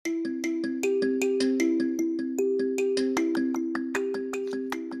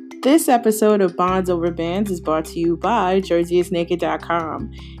This episode of Bonds Over Bands is brought to you by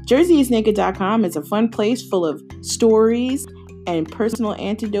JerseyIsNaked.com. JerseyIsNaked.com is a fun place full of stories and personal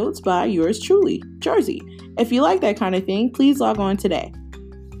anecdotes by yours truly, Jersey. If you like that kind of thing, please log on today.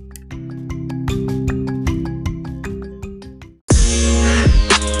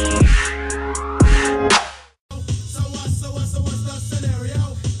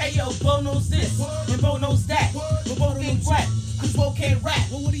 Hey yo, Bo knows this, and Bo knows that. But Bo can't rap, cause Bo can't rap.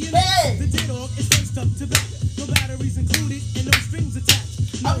 Well, what do you Hey! The J-Dog is laced up to back. No batteries included and no strings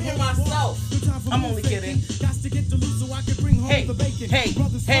attached. I'm here myself. I'm only kidding. Got to get the loot so I can bring home Hey, the bacon. hey,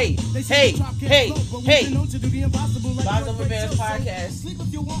 Brothers hey, fuck. They say hey, the drop can't hey, flow, but we've hey. been known to do the impossible like Bonds work Over rate Bands so. podcast. Sleep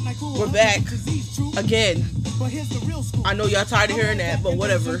if you want like cool. We're back. Disease, true. Again. But here's the real school. I know y'all tired of hearing that, but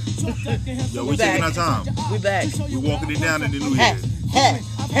whatever. Yo, We we taking back. our time. We back. We walking it down in the new Ha, year. ha,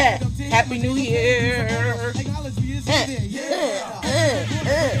 ha. Happy New Year. Acknowledge me is there.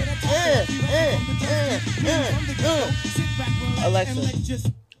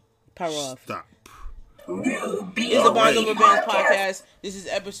 Alexa, power off. Stop. It's the Bonds Over Bands podcast. This is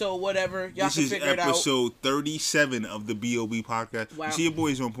episode whatever. Y'all This can is figure it out. episode 37 of the BOB podcast. Wow. See your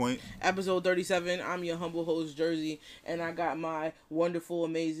boys on point. Episode 37. I'm your humble host, Jersey, and I got my wonderful,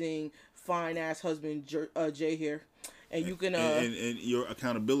 amazing, fine-ass husband, Jay here. And you can, And your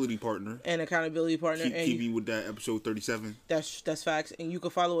accountability partner. and accountability partner. Keep, and keep me with that episode 37. That's facts. And you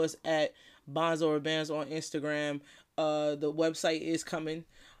can follow us at Bonds Over Bands on Instagram. The website is coming.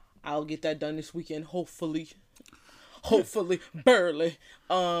 I'll get that done this weekend, hopefully, barely.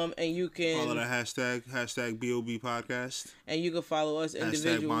 And you Follow the can hashtag BOB podcast. follow us Hashtag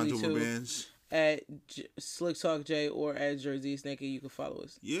individually Bonds Over too Bands. at Slick Talk J or at Jersey Snake. You can follow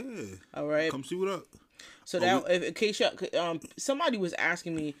us. Yeah. All right. Come see what up. So that if in case y'all, somebody was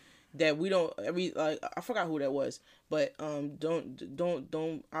asking me that we don't I forgot who that was, but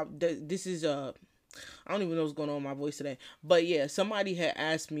this is I don't even know what's going on with my voice today. But yeah, somebody had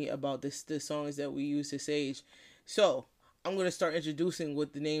asked me about the songs that we use to Sage. So I'm going to start introducing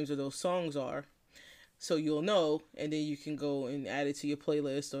what the names of those songs are. So you'll know, and then you can go and add it to your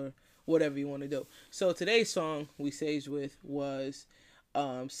playlist or whatever you want to do. So today's song we saged with was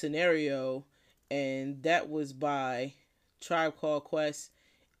Scenario, and that was by Tribe Called Quest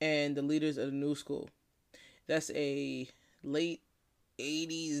and the Leaders of the New School. That's a late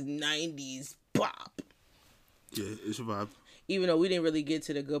 80s, 90s bop. Yeah, it's a vibe. Even though we didn't really get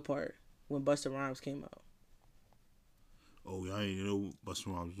to the good part when Busta Rhymes came out. Oh, y'all didn't know Busta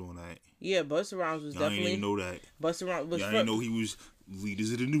Rhymes was doing that. Yeah, Busta Rhymes was Y'all definitely... didn't even know that. Busta Rhymes was... Y'all didn't know he was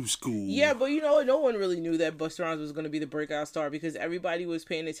Leaders of the New School. Yeah, but you know, no one really knew that Busta Rhymes was going to be the breakout star because everybody was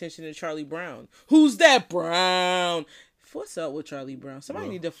paying attention to Charlie Brown. Who's that Brown? What's up with Charlie Brown? Somebody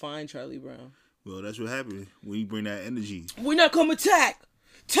need to find Charlie Brown. Well, that's what happened when you bring that energy. We're not coming attack!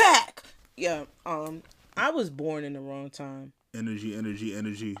 Tack! Yeah, I was born in the wrong time. Energy.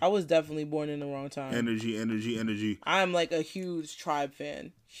 I was definitely born in the wrong time. Energy. I'm like a huge Tribe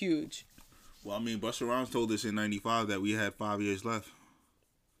fan. Huge. Well, I mean, Busta Rhymes told us in 95 that we had 5 years left.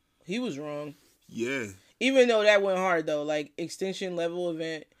 He was wrong. Yeah. Even though that went hard, though. Like, Extinction Level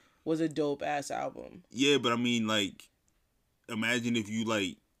Event was a dope-ass album. Yeah, but I mean, like, imagine if you,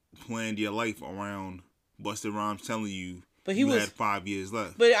 like, planned your life around Busta Rhymes telling you But you had 5 years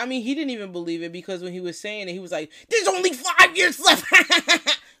left. But, I mean, he didn't even believe it because when he was saying it, he was like, there's only 5 years left!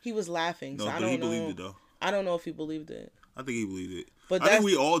 He was laughing. No, So I but don't he know. believed it, though. I don't know if he believed it. I think he believed it. But I think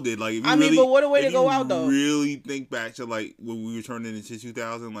we all did. Like, if you but what a way to go out, though. Really think back to, like, when we were turning into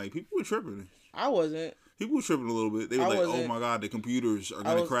 2000, like, people were tripping. I wasn't. People were tripping a little bit. They were I like, wasn't. oh my God, the computers are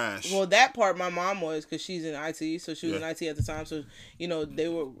going to crash. Well, that part my mom was because she's in IT, so she was in IT at the time. So you know they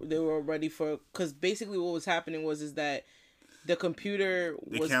were ready for, because basically what was happening was that the computer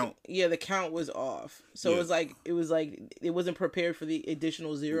was the count was off. So it was like it wasn't prepared for the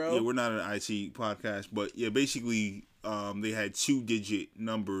additional zero. Yeah, we're not an IT podcast, but yeah, basically they had 2-digit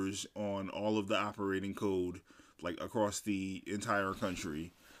numbers on all of the operating code, like across the entire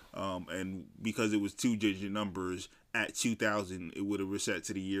country. And because it was 2-digit numbers at 2000, it would have reset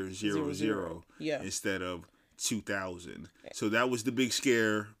to the year 00 instead of 2000. So that was the big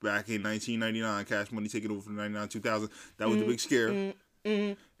scare back in 1999. Cash Money taking over from 99 2000. That was the big scare.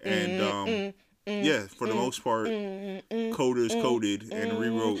 And yeah, for the most part, coders coded and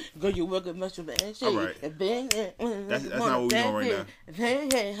rewrote. Girl, you work much of it. All right. That's not what we're doing right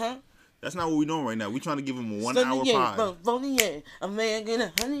now. That's not what we're doing right now. We're trying to give him a 1 hour pod. A man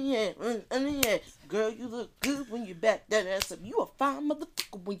get 100. Girl, you look good when you back that ass up. You a fine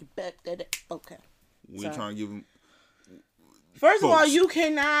motherfucker when you back that ass. Okay. We're trying to give him First of all, folks.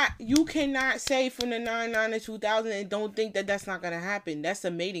 you cannot say from the 99 to 2000 and don't think that that's not gonna happen. That's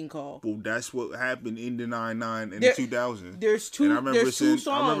a mating call. Well, that's what happened in the 99 and the 2000. There's two. And I remember There's two songs.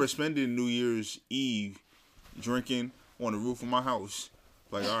 I remember spending New Year's Eve drinking on the roof of my house.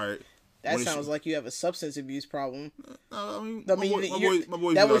 Like, all right. That sounds like you have a substance abuse problem. I mean, My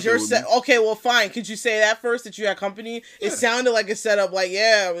boy that was your set. Okay, well, fine. Could you say that first? That you had company? Yeah. It sounded like a setup. Like,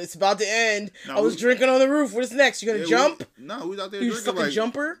 yeah, it's about to end. I was drinking on the roof. What's next? You gonna jump? We was out there you drinking. Fucking like,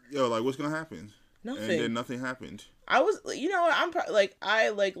 jumper? Yo, like, what's gonna happen? Nothing. And then nothing happened. I was, you know,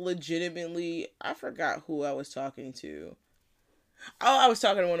 I legitimately, I forgot who I was talking to. Oh, I was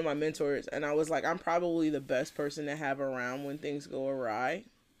talking to one of my mentors, and I was like, I'm probably the best person to have around when things go awry.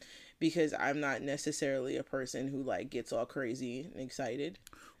 Because I'm not necessarily a person who like gets all crazy and excited.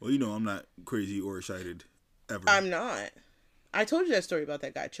 Well, you know, I'm not crazy or excited ever. I'm not. I told you that story about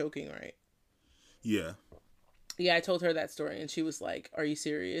that guy choking, right? Yeah. Yeah, I told her that story, and she was like, "Are you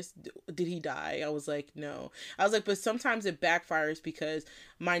serious? Did he die?" I was like, "No." I was like, "But sometimes it backfires because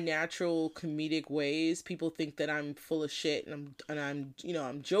my natural comedic ways, people think that I'm full of shit, and I'm you know,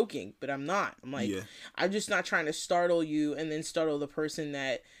 I'm joking, but I'm not. I'm like, I'm just not trying to startle you and then startle the person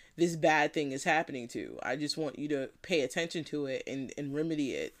that this bad thing is happening to. I just want you to pay attention to it and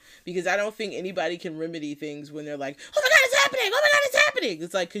remedy it. Because I don't think anybody can remedy things when they're like, oh my God, it's happening! Oh my God, it's happening!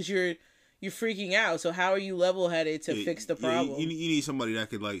 It's like, because you're freaking out. So how are you level-headed to fix the problem? You need somebody that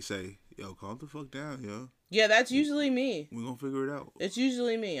could like say, yo, calm the fuck down, yo. Yeah, that's usually me. We're gonna figure it out. It's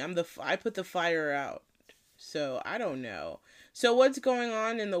usually me. I put the fire out. So I don't know. So what's going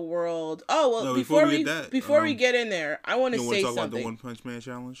on in the world? Oh well, no, before we get in there, I want to say talk something. About the One Punch Man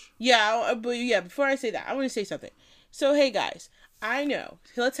challenge? Yeah, but before I say that, I want to say something. So hey guys, I know.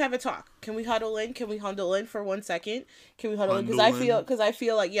 Let's have a talk. Can we huddle in? Can we huddle in for 1 second? Can we huddle in? Because I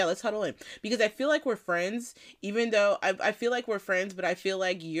feel like let's huddle in. Because I feel like we're friends. Even though I feel like we're friends, but I feel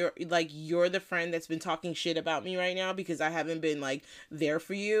like you're the friend that's been talking shit about me right now because I haven't been like there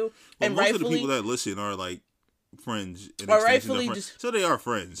for you. Well, and most of the people that listen are like friends, or rightfully just so they are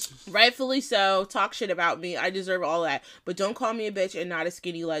friends. Rightfully so. Talk shit about me. I deserve all that, but don't call me a bitch and not a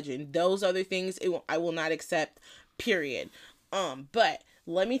skinny legend. Those other things I will not accept. Period. But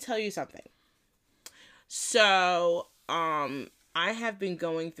let me tell you something. So I have been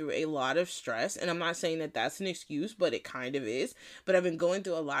going through a lot of stress, and I'm not saying that that's an excuse, but it kind of is. But I've been going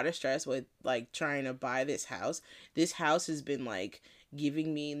through a lot of stress with like trying to buy this house. This house has been like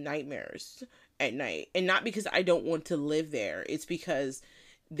giving me nightmares at night, and not because I don't want to live there. It's because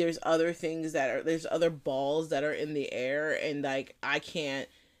there's other things there's other balls that are in the air, and like I can't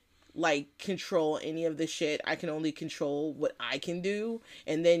like control any of the shit. I can only control what I can do,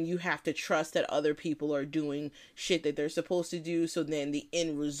 and then you have to trust that other people are doing shit that they're supposed to do, so then the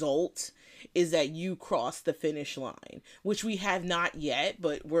end result is that you cross the finish line, which we have not yet,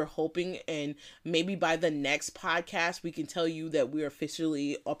 but we're hoping, and maybe by the next podcast we can tell you that we're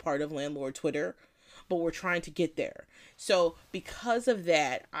officially a part of Landlord Twitter, but we're trying to get there. So because of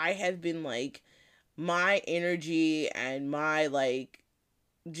that, I have been like, my energy and my like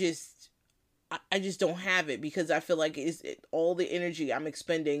I just don't have it, because I feel like all the energy I'm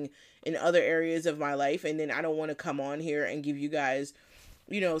expending in other areas of my life, and then I don't want to come on here and give you guys,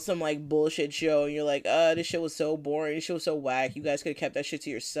 you know, some like bullshit show, and you're like, this shit was so boring, this shit was so whack, you guys could have kept that shit to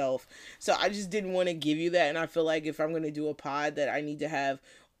yourself. So I just didn't want to give you that, and I feel like if I'm going to do a pod, that I need to have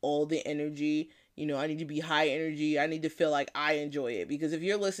all the energy. You know, I need to be high energy. I need to feel like I enjoy it. Because if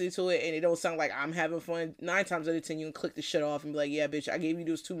you're listening to it and it don't sound like I'm having fun, 9 times out of 10 you can click the shit off and be like, yeah, bitch, I gave you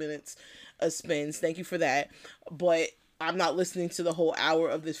those 2 minutes of spins. Thank you for that. But I'm not listening to the whole hour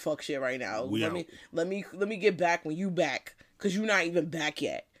of this fuck shit right now. Let me get back when you back. Because you're not even back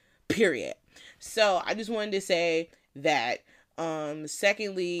yet. Period. So I just wanted to say that.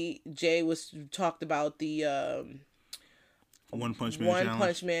 Secondly, Jay talked about the One Punch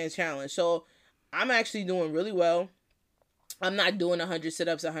Man challenge. So I'm actually doing really well. I'm not doing 100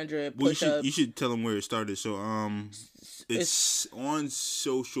 sit-ups, 100 push-ups. You should tell them where it started. So it's on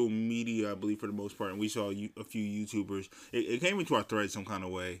social media, I believe, for the most part, and we saw a few YouTubers. It came into our thread some kind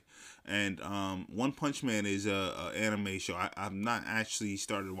of way, and One Punch Man is a anime show. I've not actually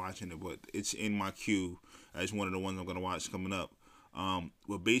started watching it, but it's in my queue as one of the ones I'm gonna watch coming up.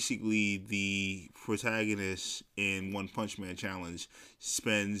 But basically, the protagonist in One Punch Man challenge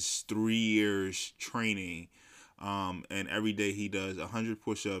spends 3 years training, and every day he does 100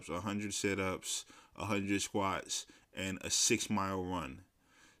 push-ups, 100 sit-ups, 100 squats, and a 6-mile run.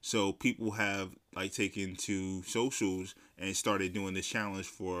 So people have like taken to socials and started doing this challenge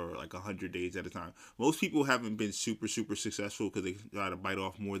for like 100 days at a time. Most people haven't been super successful because they try to bite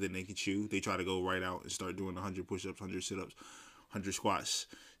off more than they can chew. They try to go right out and start doing 100 push-ups, 100 sit-ups. 100 squats,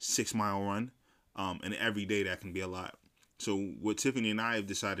 6-mile run. And every day that can be a lot. So what Tiffany and I have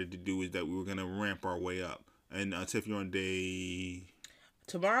decided to do is that we were going to ramp our way up. And Tiff, you're on day...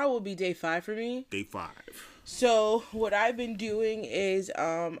 Tomorrow will be day 5 for me. Day 5. So what I've been doing is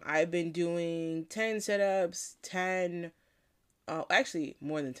I've been doing 10 sit-ups, 10... actually,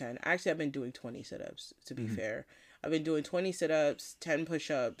 more than 10. Actually, I've been doing 20 sit-ups, to be fair. I've been doing 20 sit-ups, 10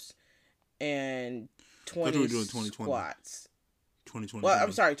 push-ups, and 20 squats. 2020. Well,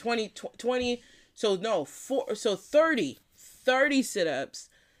 I'm sorry, 20... So, no, 30 sit-ups,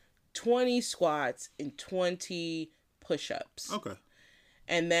 20 squats, and 20 push-ups. Okay.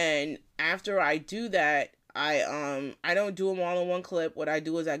 And then after I do that, I don't do them all in one clip. What I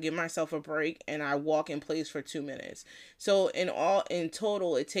do is I give myself a break and I walk in place for 2 minutes. So in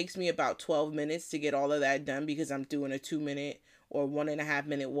total, it takes me about 12 minutes to get all of that done because I'm doing a 2-minute or 1.5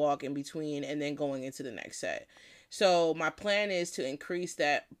 minute walk in between and then going into the next set. So my plan is to increase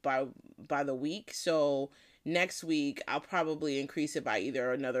that by the week. So next week, I'll probably increase it by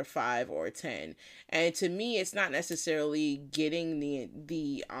either another 5 or 10. And to me, it's not necessarily getting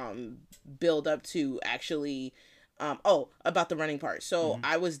the build up to actually about the running part. So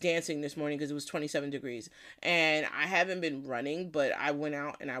I was dancing this morning because it was 27 degrees and I haven't been running, but I went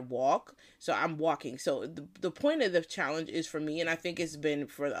out and I walk. So I'm walking. So the point of the challenge is for me, and I think it's been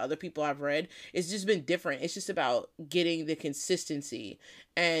for the other people I've read, it's just been different. It's just about getting the consistency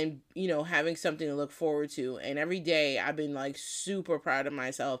and, having something to look forward to. And every day I've been like super proud of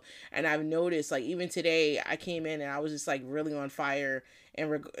myself. And I've noticed like even today I came in and I was just like really on fire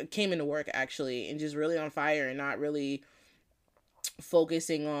and came into work actually and just really on fire and not really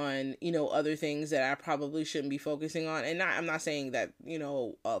focusing on, other things that I probably shouldn't be focusing on. And I'm not saying that,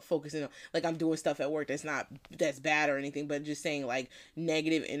 focusing on, like I'm doing stuff at work that's bad or anything, but just saying like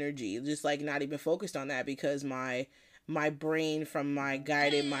negative energy, just like not even focused on that because my brain from my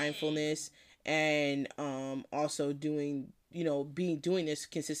guided mindfulness and also doing this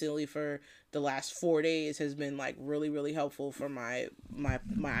consistently for the last 4 days has been like really, really helpful for my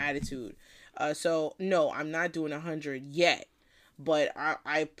attitude. So no, I'm not doing 100 yet, but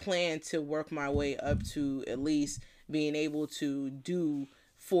I plan to work my way up to at least being able to do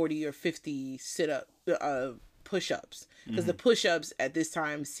 40 or 50 push-ups because the push-ups at this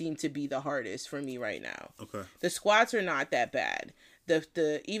time seem to be the hardest for me right now. Okay. The squats are not that bad.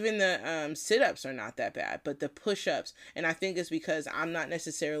 Even the sit-ups are not that bad, but the push-ups, and I think it's because I'm not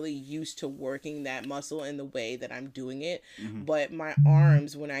necessarily used to working that muscle in the way that I'm doing it, but my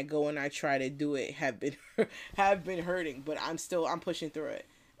arms when I go and I try to do it have been hurting, but I'm pushing through it.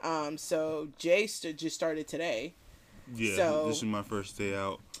 So Jay just started today. Yeah, so, this is my first day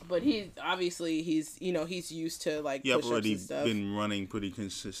out. But he's used to like I've push-ups already and stuff. been running pretty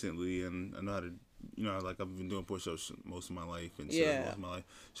consistently, and I know how to. Like I've been doing push-ups most of my life and most of my life.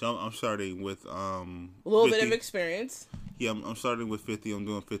 So I'm starting with a little 50. bit of experience. Yeah, I'm starting with 50. I'm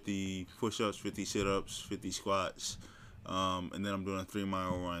doing 50 push-ups, 50 sit-ups, 50 squats, and then I'm doing a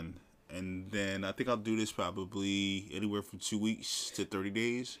 3-mile run. And then I think I'll do this probably anywhere from 2 weeks to 30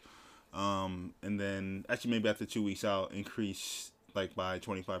 days. And then actually maybe after 2 weeks I'll increase like by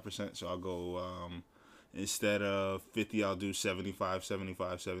 25%. So I'll go instead of 50, I'll do 75,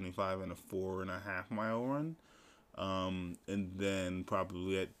 75, 75, and a 4.5-mile run. And then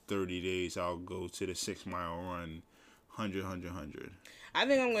probably at 30 days, I'll go to the 6-mile run, 100, 100, 100. I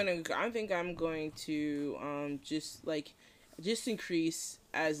think I'm going to just increase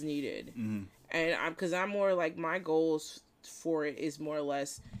as needed. Mm-hmm. And because I'm more like my goals for it is more or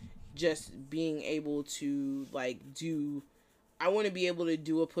less just being able to like do. I want to be able to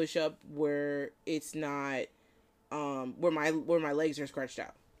do a push up where it's not where my legs are stretched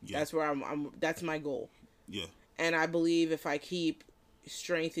out. Yeah. That's where that's my goal. Yeah. And I believe if I keep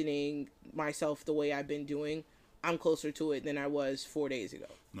strengthening myself the way I've been doing, I'm closer to it than I was 4 days ago.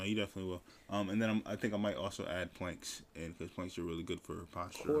 No, you definitely will. And then I think I might also add planks in because planks are really good for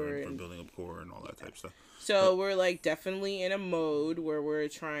posture and for building up core and all that type of stuff. So we're like definitely in a mode where we're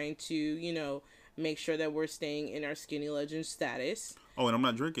trying to, make sure that we're staying in our skinny legend status. Oh, and I'm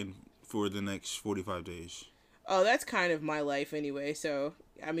not drinking for the next 45 days. Oh, that's kind of my life anyway. So,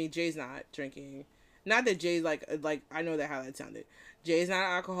 I mean, Jay's not drinking. Not that Jay's like I know how that sounded. Jay's not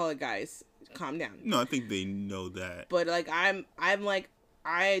an alcoholic, guys. Calm down. No, I think they know that. But like I'm like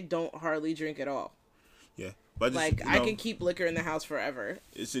I don't hardly drink at all. Yeah, but I can keep liquor in the house forever.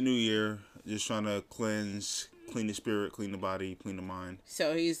 It's a new year. Just trying to clean the spirit, clean the body, clean the mind.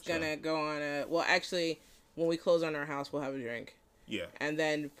 So he's gonna go on actually, when we close on our house, we'll have a drink. Yeah. And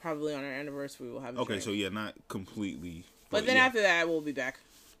then probably on our anniversary, we'll have a drink. Okay, so yeah, not completely. But then after that, we'll be back.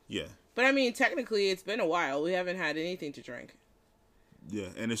 Yeah. But I mean, technically, it's been a while. We haven't had anything to drink. Yeah,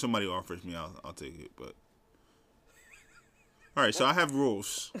 and if somebody offers me, I'll take it. But all right, so I have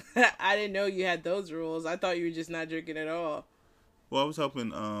rules. I didn't know you had those rules. I thought you were just not drinking at all. Well, I was helping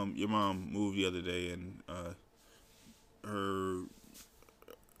your mom move the other day, and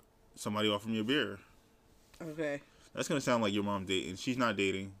somebody offered me a beer. Okay. That's gonna sound like your mom dating. She's not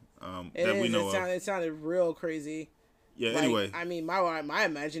dating. It that is. we know of. It sounded real crazy. Yeah. Like, Anyway. I mean, my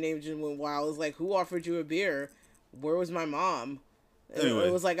imagination went wild. It was like, who offered you a beer? Where was my mom? Anyway.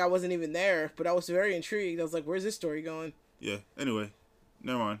 It was like I wasn't even there, but I was very intrigued. I was like, where's this story going? Yeah. Anyway.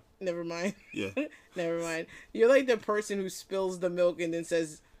 Never mind. Never mind. Yeah. Never mind. You're like the person who spills the milk and then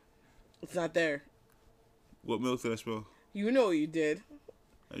says it's not there. What milk did I spill? You know what you did.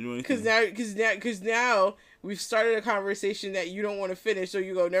 I didn't do anything. Because now we've started a conversation that you don't want to finish, so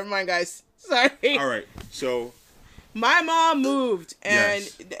you go, never mind, guys. Sorry. All right. So my mom moved, and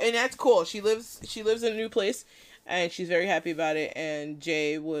Yes. and that's cool. She lives in a new place, and she's very happy about it. And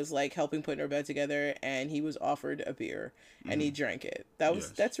Jay was like helping putting her bed together, and he was offered a beer, and he drank it.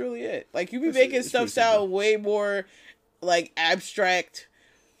 That's really it. Like, you be making it's stuff pretty sound simple. way more like abstract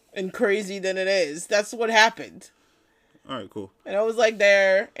and crazy than it is. That's what happened. all right, cool. And I was like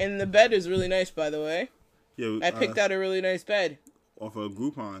there, and the bed is really nice, by the way. Yeah. I picked out a really nice bed. off of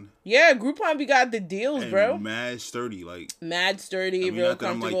Groupon. Yeah, Groupon, we got the deals, And bro. mad sturdy, like Mad sturdy, I mean, real not that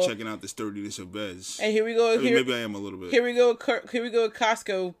I'm comfortable. like checking out the sturdiness of beds. And here we go. I mean, Here, maybe I am a little bit. here we go. Here we go.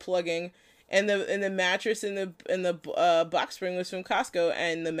 Costco plugging, and the mattress and the box spring was from Costco,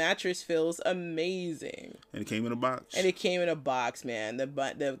 and the mattress feels amazing. And it came in a box. And it came in a box, man. The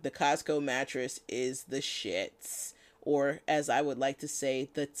Costco mattress is the shits, or as I would like to say,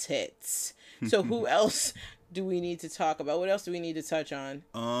 the tits. So who else do we need to talk about? What else do we need to touch on?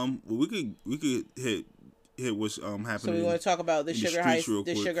 Well, we could hit what's happening. So we want to talk about the in the sugar streets heist, real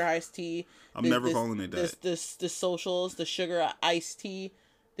the quick. sugar heist tea. I'm never calling it that. The socials, the sugar iced tea,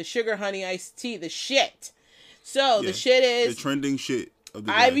 the sugar honey iced tea, the shit. So Yeah, the shit is the trending shit of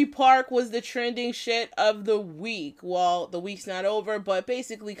the Ivy day. Park was the trending shit of the week. Well, the week's not over, but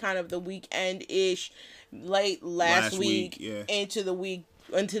basically kind of the weekend-ish, late last week yeah. into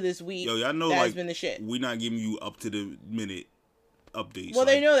this week. Yo, y'all know that has like been the shit. we not giving you up to the minute updates. Well,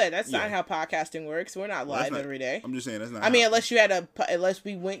 they like, know that. That's yeah. not how podcasting works. We're not Well, that's live not- every day. I'm just saying that's not. I mean, how- unless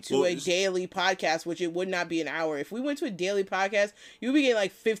we went to Well, a it's- daily podcast, which it would not be an hour. If we went to a daily podcast, you'd be getting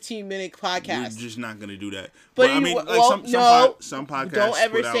like 15-minute we're podcast. just not gonna do that. But I you- mean, like well, no, some podcasts. Don't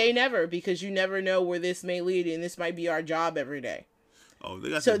ever put out- say never, because you never know where this may lead, and this might be our job every day. Oh,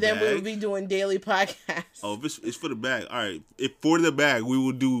 they got So the then we bag. would be doing daily podcasts. Oh, if it's for the bag. All right. If for the bag, we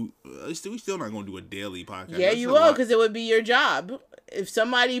will do. We still not gonna do a daily podcast. Yeah, That's you a will, lot. because it would be your job. If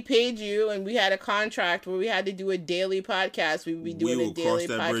somebody paid you and we had a contract where we had to do a daily podcast, we would be doing we a will daily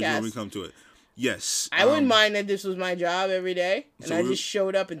cross that bridge when we podcast. come to it. Yes. I wouldn't mind that this was my job every day, and So I we- just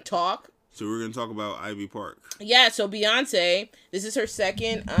showed up and talk. So we're gonna talk about Ivy Park. Yeah, so Beyonce, this is her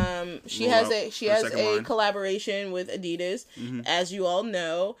second. She Roll has out. a Her second a line. collaboration with Adidas, Mm-hmm. as you all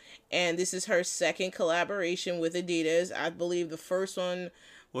know, and this is her second collaboration with Adidas. I believe the first one.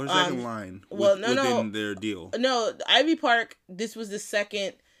 Well, her second line. well, no, within their deal. No, Ivy Park. This was the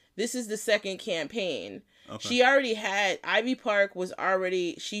second. This is the second campaign. Okay. She already had Ivy Park was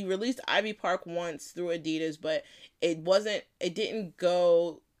already. She released Ivy Park once through Adidas, but it wasn't. It didn't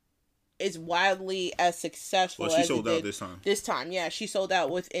go as wildly as successful. Well, she as sold it out did this time. This time, yeah, she sold out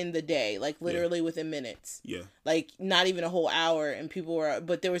within the day, like literally within minutes, Yeah. like not even a whole hour, and people were.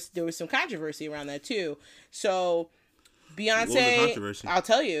 But there was some controversy around that too. So Beyonce, What was the controversy? I'll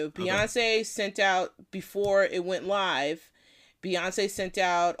tell you, Beyonce sent out before it went live. Beyonce sent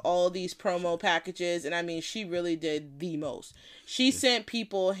out all of these promo packages, and I mean, she really did the most. She sent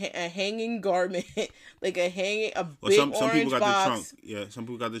people a hanging garment, like a big Some orange people got box, the trunk. Yeah. Some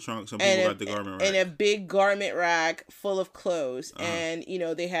people got the trunk. Some people got the garment rack. and a big garment rack full of clothes. And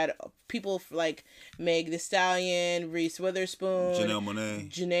they had people like Meg Thee Stallion, Reese Witherspoon, Janelle Monáe.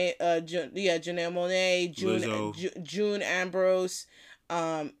 Janelle Monáe, Lizzo. June Ambrose.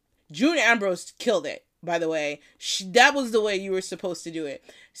 June Ambrose killed it, by the way. That was the way you were supposed to do it.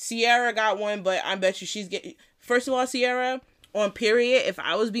 Ciara got one, but I bet you she's getting. First of all, Ciara, on period, if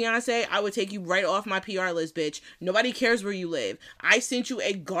I was Beyonce, I would take you right off my PR list, bitch. Nobody cares where you live. I sent you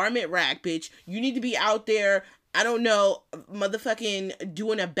a garment rack, bitch. You need to be out there, I don't know, motherfucking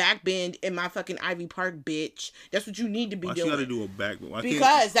doing a back bend in my fucking Ivy Park, bitch. That's what you need to be Why doing. she gotta do a back?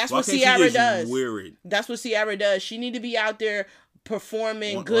 Because that's what Ciara Ciara does. Wear it. That's what Ciara does. She need to be out there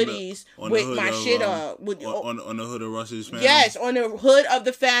performing On- goodies on the with hood my of, shit on the hood of Russ's family. Yes, on the hood of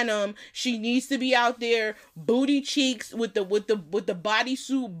the Phantom. She needs to be out there, booty cheeks with the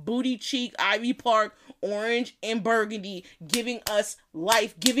bodysuit, booty cheek, Ivy Park orange and burgundy, giving us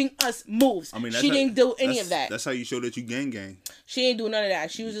life, giving us moves. I mean, she didn't do any of that. That's how you show that you gang. She didn't do none of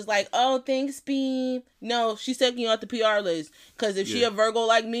that. She was just like, oh, thanks, Beam. No, she's taking you off the PR list. Because if she a Virgo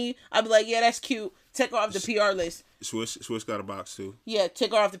like me, I'd be like, yeah, that's cute. Take her off the PR list. Swiss got a box too. Yeah,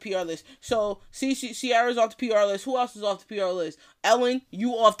 take her off the PR list. So, Ciara's off the PR list. Who else is off the PR list? Ellen,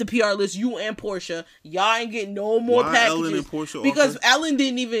 you off the PR list. You and Portia. Y'all ain't getting no more packages. Ellen and Portia because Ellen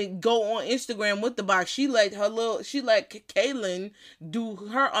didn't even go on Instagram with the box. She let Kaylin do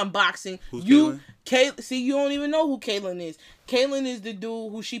her unboxing. Who's Kaylin? See, you don't even know who Kaylin is. Kaylin is the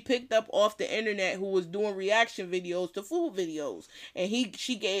dude who she picked up off the internet who was doing reaction videos to food videos. And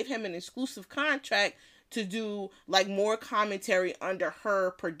she gave him an exclusive contract to do like more commentary under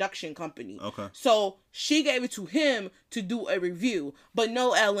her production company. Okay. So she gave it to him to do a review. But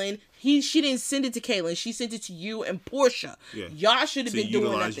no, Ellen, she didn't send it to Kaylin. She sent it to you and Portia. Yeah. Y'all should have been doing that.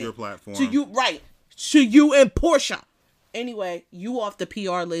 To utilize your platform. To you and Portia. Anyway, you off the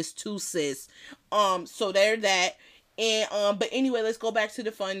PR list too, sis. So there's that. And but anyway, let's go back to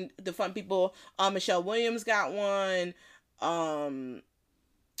the fun people. Michelle Williams got one.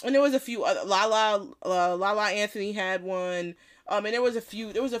 And there was a few other. Lala Anthony had one. And there was a few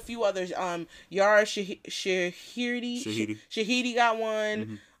others. Yara Shahidi got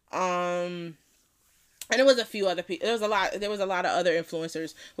one. Mm-hmm. And there was a few other people. There was a lot of other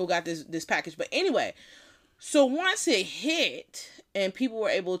influencers who got this package. But anyway, so once it hit and people were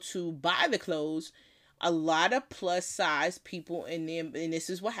able to buy the clothes, a lot of plus size people and this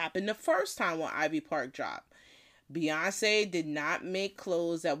is what happened the first time when Ivy Park dropped. Beyonce did not make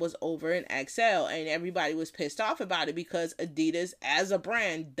clothes that was over an XL, and everybody was pissed off about it because Adidas as a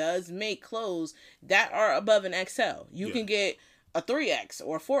brand does make clothes that are above an XL. You can get a 3X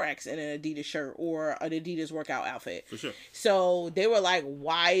or 4X in an Adidas shirt or an Adidas workout outfit. For sure. So they were like,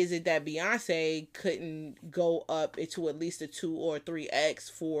 why is it that Beyonce couldn't go up into at least a 2 or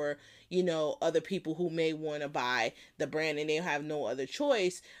 3X for, other people who may want to buy the brand and they have no other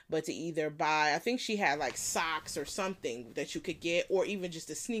choice but to either buy, I think she had like socks or something that you could get, or even just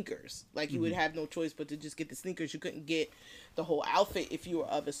the sneakers. Like you would have no choice but to just get the sneakers. You couldn't get the whole outfit if you were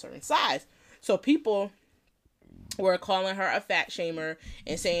of a certain size. So people were calling her a fat shamer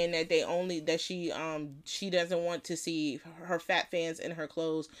and saying that she doesn't want to see her fat fans in her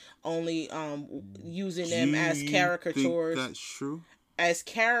clothes, only using them as caricatures. Think that's true? As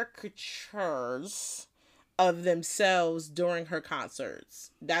caricatures of themselves during her concerts.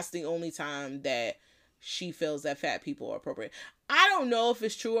 That's the only time that she feels that fat people are appropriate. I don't know if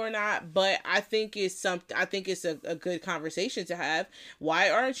it's true or not, but I think it's a good conversation to have. Why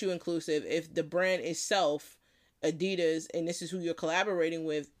aren't you inclusive if the brand itself, Adidas, and this is who you're collaborating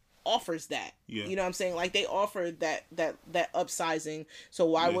with, offers that? You know what I'm saying? Like they offer that upsizing, so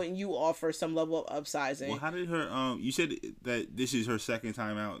why wouldn't you offer some level of upsizing? Well, how did her you said that this is her second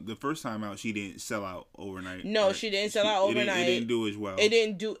time out. The first time out she didn't sell out overnight. No, right? She didn't sell out overnight. It didn't do as well. It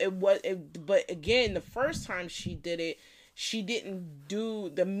didn't do it. But again, the first time she did it, she didn't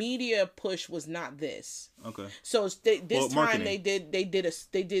do, the media push was not this. Okay. So this time marketing.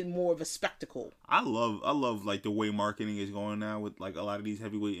 they did more of a spectacle. I love like the way marketing is going now with like a lot of these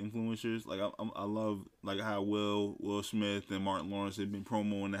heavyweight influencers. Like I love like how Will Smith and Martin Lawrence have been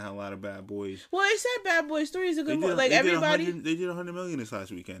promoting the hell out of Bad Boys. Well, they said Bad Boys 3 is a good one. Like everybody, they did $100 million this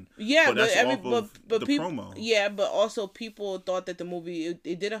last weekend. Yeah, but the people, promo. Yeah, but also people thought that the movie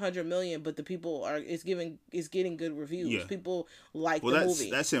it did $100 million, but the people is getting good reviews. Yeah. People like the movie.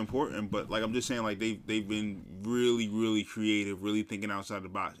 That's important, but like I'm just saying, like they've been really, really creative, really thinking outside the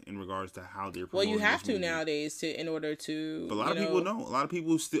box in regards to how they're promoting. Well, you have to nowadays in order to. But a lot of people don't. A lot of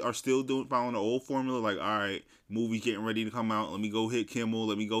people are still following the old formula. Like, all right, movie's getting ready to come out. Let me go hit Kimmel.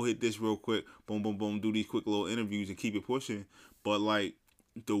 Let me go hit this real quick. Boom, boom, boom. Do these quick little interviews and keep it pushing. But like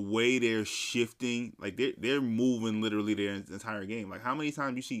the way they're shifting, like they're moving literally their entire game. Like how many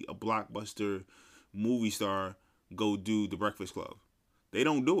times you see a blockbuster movie star go do The Breakfast Club? They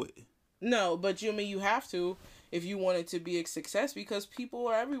don't do it. No, but you have to if you want it to be a success, because people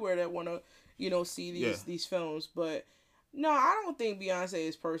are everywhere that want to, see these films. But no, I don't think Beyonce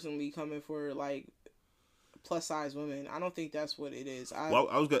is personally coming for like plus size women. I don't think that's what it is. I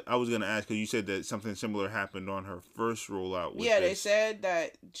was gonna ask, because you said that something similar happened on her first rollout. They said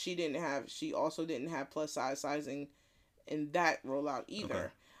that she also didn't have plus size sizing in that rollout either. Okay.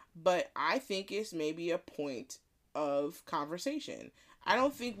 But I think it's maybe a point of conversation. I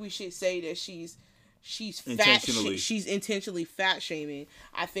don't think we should say that she's intentionally fat shaming.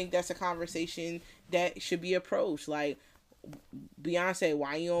 I think that's a conversation that should be approached. Like, Beyonce,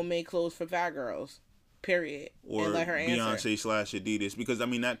 why you don't make clothes for fat girls? period, or and let her answer. Beyonce / Adidas, because I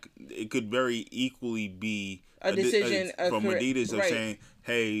mean that it could very equally be A decision from Adidas of right. saying,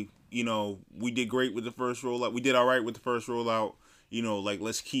 hey, you know, we did great with the first rollout, we did all right with the first rollout, you know, like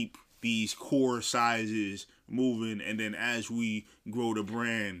let's keep these core sizes moving, and then as we grow the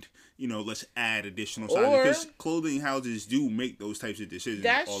brand, you know, let's add additional sizes, because clothing houses do make those types of decisions.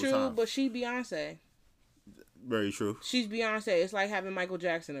 That's all true, the time. but she Beyonce. Very true. She's Beyonce. It's like having Michael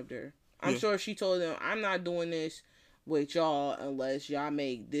Jackson up there. I'm sure she told them, I'm not doing this with y'all unless y'all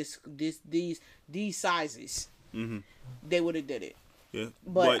make these sizes. Mm-hmm. They would have did it. Yeah,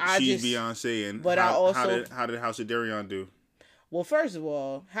 but she's Beyonce, and how did House of Darion do? Well, first of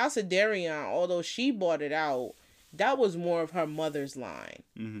all, House of Darion, although she bought it out, that was more of her mother's line.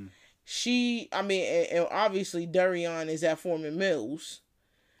 Mm-hmm. And obviously Darion is at Foreman Mills.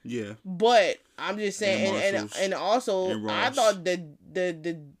 Yeah. But I'm just saying, and also and I thought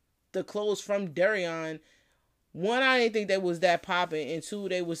that the clothes from Darion, one, I didn't think they was that popping, and two,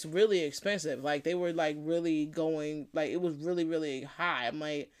 they was really expensive. Like they were like really going, like it was really, really high. I'm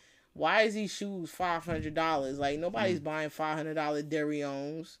like, why is these shoes $500? Like nobody's buying $500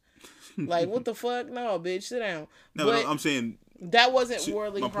 Darions. Like what the fuck? No, bitch, sit down. No, but I'm saying that wasn't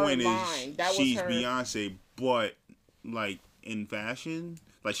really my her point line. That she's was her. Beyonce, but like in fashion,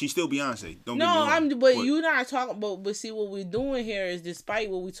 like she's still Beyonce. Don't No, get me wrong. but you not talking. But see, what we're doing here is, despite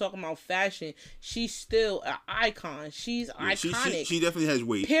what we talking about fashion, she's still an icon. She's iconic. She definitely has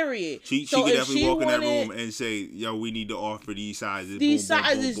weight. Period. She could definitely walk in that room and say, "Yo, we need to offer these sizes." These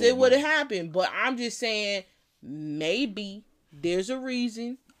sizes, it would have happened. But I'm just saying, maybe there's a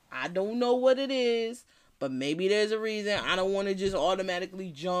reason. I don't know what it is, but maybe there's a reason. I don't want to just automatically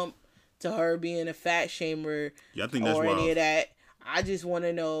jump to her being a fat shamer. Yeah, I think that's or wild. any of that. I just want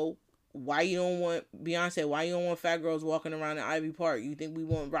to know why you don't want Beyonce. Why you don't want fat girls walking around in Ivy Park? You think we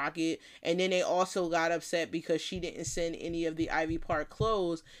want Rocket? And then they also got upset because she didn't send any of the Ivy Park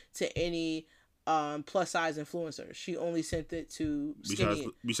clothes to any plus size influencers. She only sent it to skinny.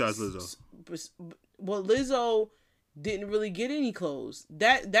 Besides Lizzo. Well, Lizzo didn't really get any clothes.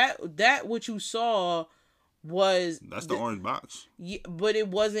 That what you saw was that's the orange box. Yeah, but it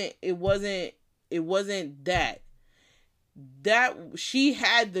wasn't that. That she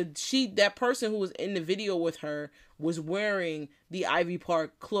had that person who was in the video with her was wearing the Ivy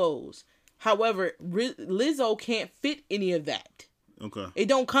Park clothes. However, Lizzo can't fit any of that. Okay. It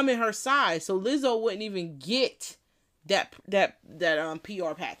don't come in her size, so Lizzo wouldn't even get that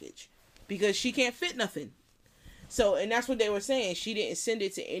PR package because she can't fit nothing. So, and that's what they were saying. She didn't send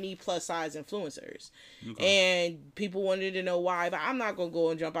it to any plus size influencers. Okay. And people wanted to know why, but I'm not going to go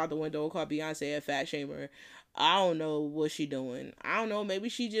and jump out the window and call Beyonce a fat shamer. I don't know what she doing. I don't know. Maybe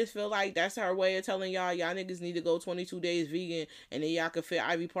she just feel like that's her way of telling y'all niggas need to go 22 days vegan and then y'all can fit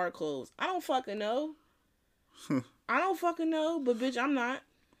Ivy Park clothes. I don't fucking know. I don't fucking know, but bitch, I'm not.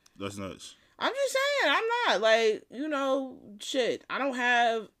 That's nuts. I'm just saying, I'm not. Like, you know, shit. I don't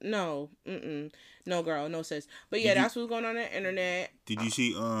have, no. No, girl, no sis. But yeah, that's what's going on the internet. Did you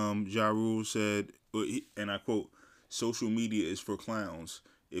see, Ja Rule said, and I quote, "Social media is for clowns.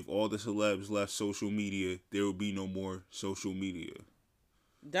 If all the celebs left social media, there would be no more social media."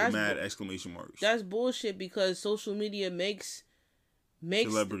 That's mad exclamation marks. That's bullshit because social media makes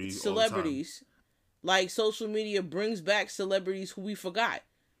celebrities. Like social media brings back celebrities who we forgot.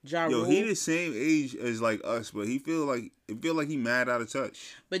 Ja Rule. Yo, he the same age as like us, but it feel like he mad out of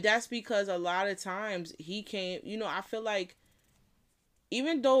touch. But that's because a lot of times he can't. You know, I feel like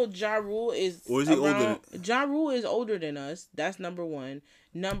even though Ja Rule is older? Ja Rule is older than us. That's number one.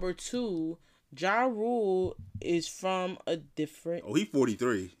 Number two, Ja Rule is from a different. Oh, he's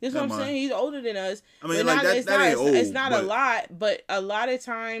 43. That's what I'm saying. He's older than us. I mean, like that ain't old. It's not a lot, but a lot of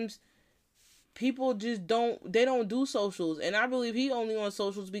times people just don't do socials, and I believe he only on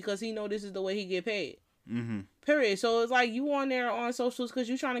socials because he know this is the way he get paid. Mm-hmm. Period. So it's like you on there on socials because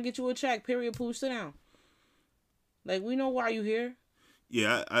you trying to get you a check. Period. Pooh, sit down. Like we know why you here.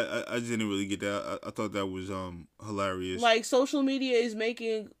 Yeah, I didn't really get that. I thought that was hilarious. Like social media is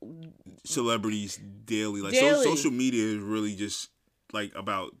making celebrities daily. Like social media is really just like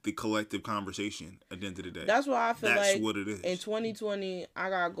about the collective conversation at the end of the day. That's why I feel that's like what it is. In 2020, I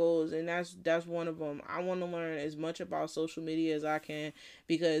got goals, and that's one of them. I want to learn as much about social media as I can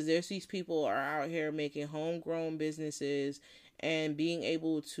because there's these people are out here making homegrown businesses and being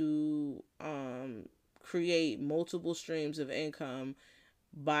able to create multiple streams of income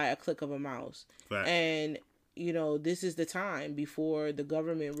by a click of a mouse. Fact. And you know, this is the time before the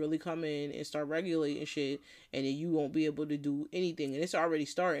government really come in and start regulating shit, and then you won't be able to do anything. And it's already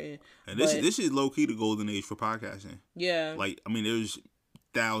starting. And this is low key the golden age for podcasting. Yeah. Like, I mean, there's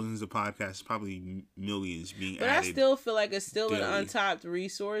thousands of podcasts, probably millions being But added. I still feel like it's still daily. an untapped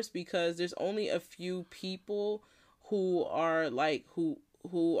resource because there's only a few people who are like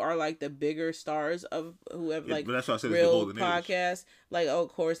the bigger stars of whoever Yeah, like but that's why I said it's the real golden age. podcasts. Like of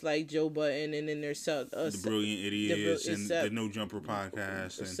course like Joe Budden, and then there's The Brilliant Idiots and the No Jumper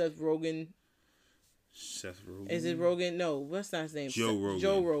podcast and Seth Rogen. Seth Rogen. Is it Rogan? No, what's not his name? Joe Rogan.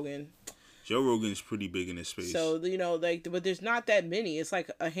 Joe Rogan. Joe Rogan's pretty big in this space. So like, but there's not that many. It's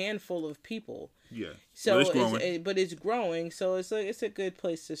like a handful of people. Yeah. So But it's growing. but it's growing. So it's a good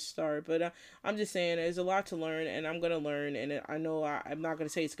place to start. But I'm just saying, there's a lot to learn, and I'm gonna learn. And I know I'm not gonna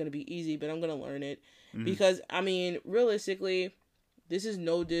say it's gonna be easy, but I'm gonna learn it because I mean, realistically, this is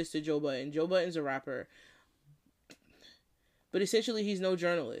no diss to Joe Budden. Joe Budden's a rapper, but essentially, he's no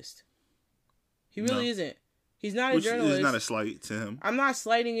journalist. He really isn't. He's not a journalist. It's not a slight to him. I'm not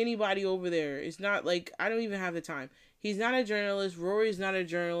slighting anybody over there. It's not like I don't even have the time. He's not a journalist. Rory's not a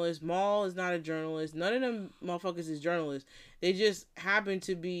journalist. Maul is not a journalist. None of them motherfuckers is journalists. They just happen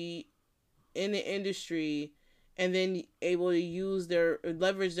to be in the industry and then able to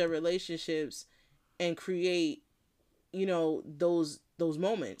leverage their relationships and create, those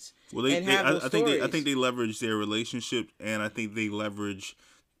moments. Well, I think they leverage their relationship, and I think they leverage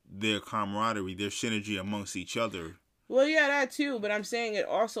their camaraderie, their synergy amongst each other. Well, yeah, that too. But I'm saying it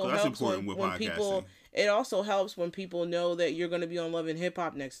also helps when people. It also helps when people know that you're going to be on Love and Hip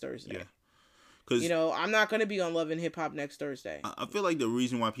Hop next Thursday. Yeah. Because I'm not going to be on Love and Hip Hop next Thursday. I feel like the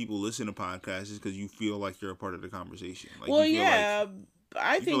reason why people listen to podcasts is because you feel like you're a part of the conversation. Like, I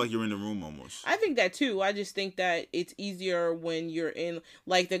feel like you're in the room almost. I think that too. I just think that it's easier when you're in,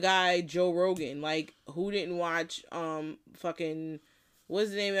 like the guy Joe Rogan. Like, who didn't watch fucking.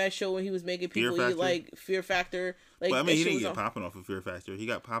 What's the name of that show when he was making people eat, like, Fear Factor? Like, but I mean, he didn't get popping off of Fear Factor. He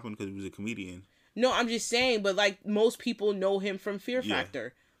got popping because he was a comedian. No, I'm just saying, but, like, most people know him from Fear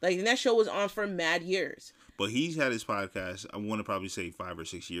Factor. Like, and that show was on for mad years. But he's had his podcast, I want to probably say 5 or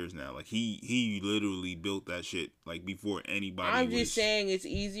 6 years now. Like, he literally built that shit, like, before anybody I'm just saying it's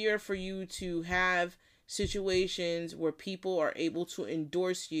easier for you to have situations where people are able to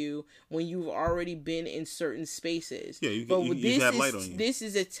endorse you when you've already been in certain spaces. Yeah, you have light on you. This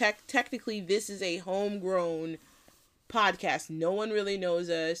is technically this is a homegrown podcast. No one really knows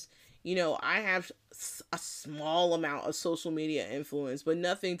us. I have a small amount of social media influence, but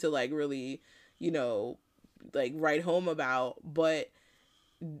nothing to like really, like write home about. But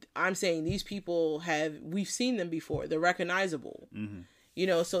I'm saying these people we've seen them before. They're recognizable. Mm-hmm.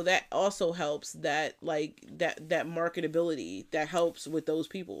 So that also helps that marketability that helps with those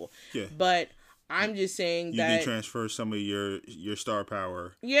people. Yeah. But I'm just saying that you can transfer some of your star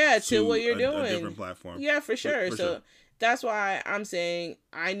power. Yeah, to what you're doing. A different platform. Yeah, for sure. So that's why I'm saying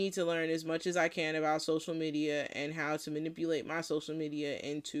I need to learn as much as I can about social media and how to manipulate my social media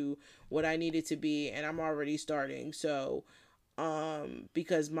into what I need it to be, and I'm already starting. So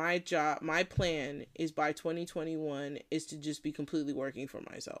because my plan is by 2021 is to just be completely working for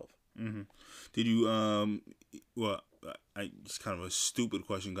myself. Mm-hmm. Did you it's kind of a stupid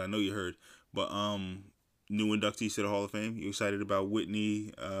question, 'cause I know you heard, but new inductees to the Hall of Fame. You excited about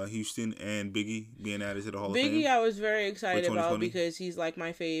Whitney Houston and Biggie being added to the Hall of Fame? Biggie, I was very excited about because he's like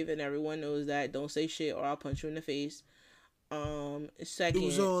my fave, and everyone knows that. Don't say shit or I'll punch you in the face. Second, it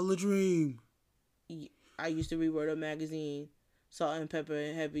was all a dream. I used to read Word Up magazine. Salt and Pepper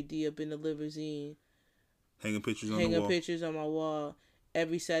and Heavy D up in the limousine. Hanging pictures on my wall.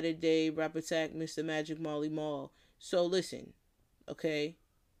 Every Saturday, Rap Attack, Mr. Magic, Molly Mall. So listen, okay?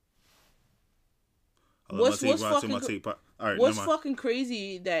 What's fucking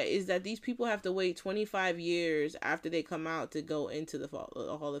crazy that these people have to wait 25 years after they come out to go into the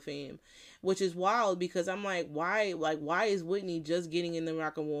Hall of Fame, which is wild because I'm like, why is Whitney just getting in the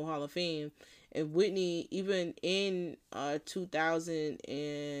Rock and Roll Hall of Fame? And Whitney, even in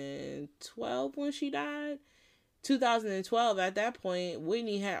 2012 when she died, 2012 at that point,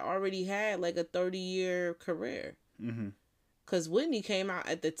 Whitney had already had like a 30-year career. Mm-hmm. Because Whitney came out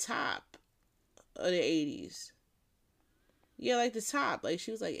at the top of the 80s. Yeah, like the top. Like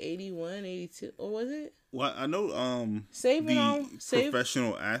she was like 81, 82. Or was it? Well, I know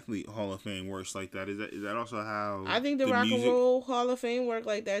Professional Athlete Hall of Fame works like that. Is that also how I think the Rock and Roll Hall of Fame work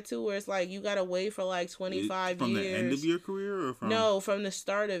like that too, where it's like you gotta wait for like 25 from years. From the end of your career or from from the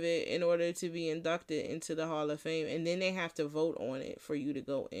start of it in order to be inducted into the Hall of Fame, and then they have to vote on it for you to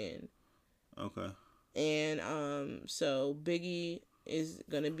go in. Okay. And so Biggie is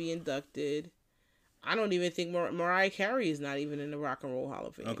gonna be inducted. I don't even think Mariah Carey is not even in the Rock and Roll Hall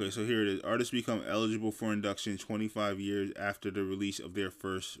of Fame. Okay, so here it is. Artists become eligible for induction 25 years after the release of their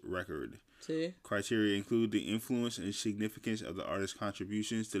first record. See? Criteria include the influence and significance of the artist's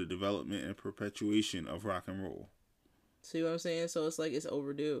contributions to the development and perpetuation of rock and roll. See what I'm saying? So it's like it's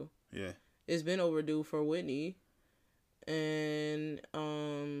overdue. Yeah. It's been overdue for Whitney. And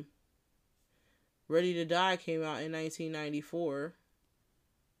Ready to Die came out in 1994.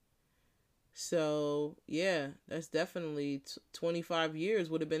 So, yeah, that's definitely 25 years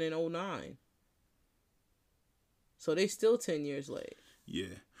would have been in 2009. So they still 10 years late.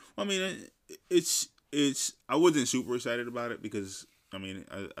 Yeah. I mean, it's I wasn't super excited about it because, I mean,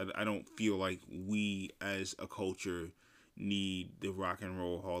 I don't feel like we as a culture need the Rock and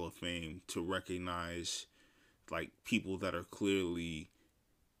Roll Hall of Fame to recognize, like, people that are clearly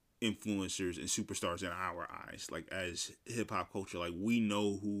influencers and superstars in our eyes. Like, as hip-hop culture, like, we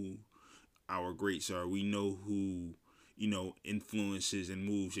know who our greats are. We know who, you know, influences and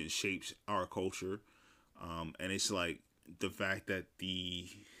moves and shapes our culture. And it's like the fact that the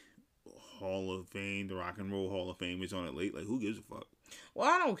Hall of Fame, the Rock and Roll Hall of Fame is on it late. Like, who gives a fuck? Well,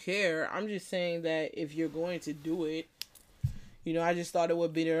 I don't care. I'm just saying that if you're going to do it, you know, I just thought it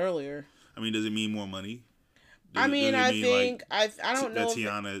would be there earlier. I mean, does it mean more money? I mean, I think, like, I don't know.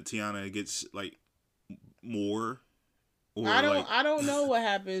 That Tiana gets, like, more? Or I don't know what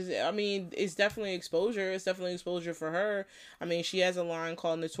happens. I mean, it's definitely exposure. It's definitely exposure for her. I mean, she has a line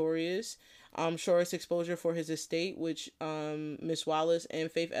called Notorious. I'm sure it's exposure for his estate, which Miss Wallace and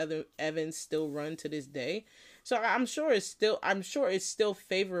Faith Evans still run to this day. So I'm sure it's still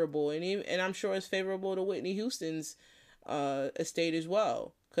favorable, and I'm sure it's favorable to Whitney Houston's estate as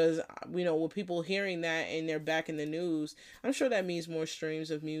well. Because, you know, with people hearing that and they're back in the news, I'm sure that means more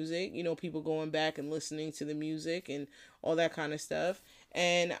streams of music. You know, people going back and listening to the music and all that kind of stuff.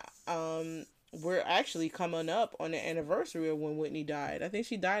 And we're actually coming up on the anniversary of when Whitney died. I think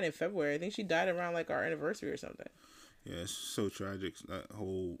she died in February. I think she died around, like, our anniversary or something. Yeah, it's so tragic,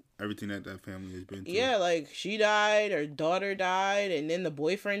 everything that family has been through. Yeah, like, she died, her daughter died, and then the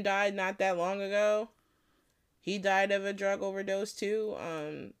boyfriend died not that long ago. He died of a drug overdose too.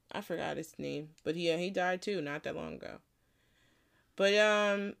 I forgot his name, but he died too not that long ago. But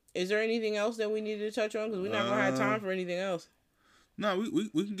is there anything else that we needed to touch on? Because we're not gonna have time for anything else. No,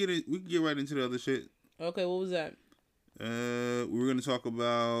 we can get it. We can get right into the other shit. Okay, what was that? We were gonna talk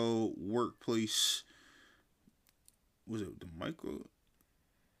about workplace. Was it the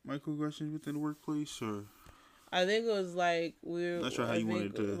microaggressions within the workplace, or? I think it was like Not sure how you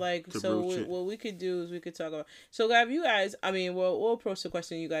wanted to so what we could do is we could talk about. So have you guys? I mean, we'll approach the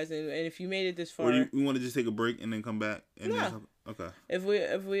question you guys, and if you made it this far, or we want to just take a break and then come back. And then okay. If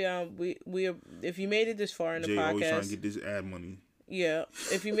you made it this far in the podcast, always trying to get this ad money. Yeah,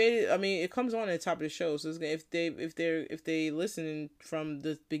 if you made it, I mean, it comes on at the top of the show, so it's gonna, if they listen from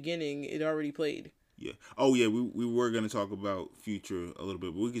the beginning, it already played. Yeah. Oh yeah, we were gonna talk about Future a little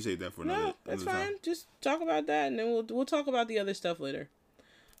bit, but we can save that for another. No, that's fine. Time. Just talk about that, and then we'll talk about the other stuff later.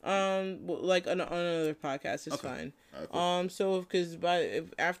 Like on another podcast, it's fine. Right, cool. So because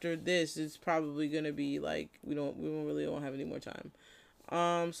after this, it's probably gonna be like we won't have any more time.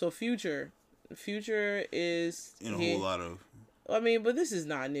 So Future is in a whole lot of. I mean, but this is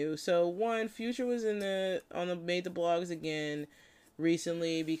not new. So Future was on the Made the Blogs again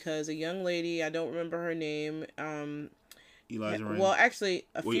recently because a young lady, I don't remember her name. Eliza Reigns. Well, actually,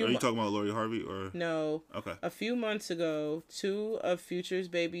 are you talking about Lori Harvey or no? Okay. A few months ago, 2 of Future's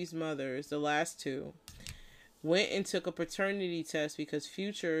baby's mothers, the last 2, went and took a paternity test because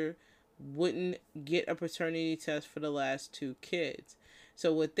Future wouldn't get a paternity test for the last 2 kids.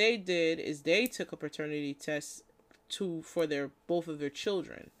 So what they did is they took a paternity test for both of their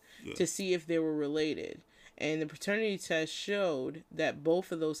children to see if they were related. And the paternity test showed that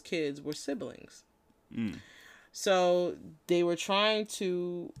both of those kids were siblings. Mm. So they were trying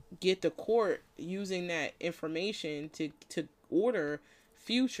to get the court using that information to order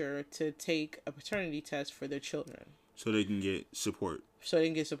Future to take a paternity test for their children. So they can get support.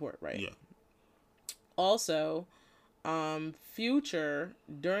 Right. Yeah. Also, Future,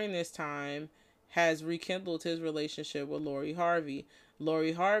 during this time, has rekindled his relationship with Lori Harvey.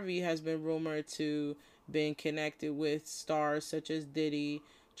 Lori Harvey has been rumored to been connected with stars such as Diddy,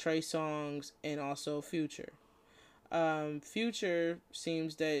 Trey Songz, and also Future. Future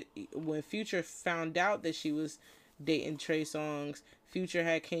seems that when Future found out that she was dating Trey Songz, Future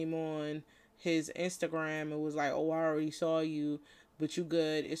had came on his Instagram and was like, "Oh, I already saw you, but you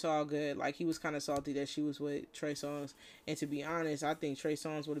good. It's all good." Like, he was kind of salty that she was with Trey Songz. And to be honest, I think Trey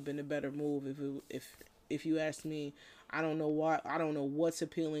Songz would have been a better move if you ask me. I don't know what's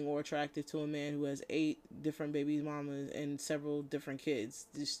appealing or attractive to a man who has 8 different baby mamas and several different kids.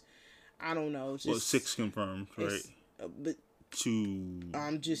 Just, I don't know. Just, well, 6 confirmed, right? But 2.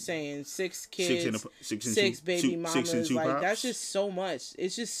 I'm just saying, 6 kids, 6 baby and mamas. 2 Like, pops? that's just so much.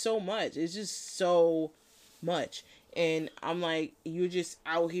 It's just so much. It's just so much. And I'm like, you're just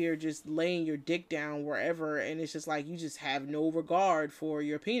out here just laying your dick down wherever, and it's just like you just have no regard for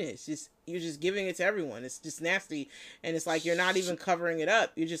your penis. You're just giving it to everyone. It's just nasty, and it's like you're not even covering it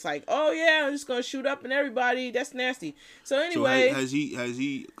up. You're just like, oh yeah, I'm just gonna shoot up in everybody. That's nasty. So anyway, so has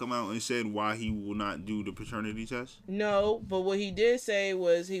he come out and said why he will not do the paternity test? No, but what he did say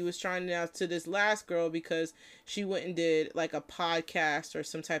was he was trying to out to this last girl because she went and did like a podcast or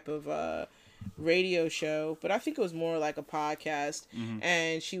some type of radio show, but I think it was more like a podcast.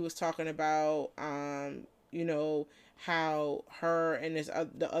 And she was talking about you know, how her and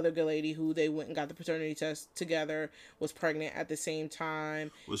the other good lady who they went and got the paternity test together was pregnant at the same time.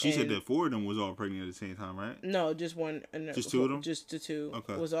 Well, she said that 4 of them was all pregnant at the same time, right? No, just one. Just 2 of them? Just the 2.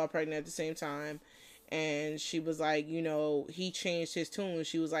 Okay. Was all pregnant at the same time. And she was like, you know, he changed his tune.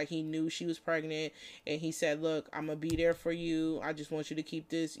 She was like, he knew she was pregnant. And he said, look, I'm going to be there for you. I just want you to keep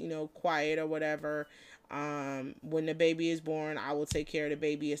this, you know, quiet or whatever. When the baby is born, I will take care of the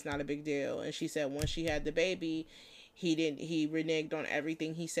baby. It's not a big deal. And she said once she had the baby, he reneged on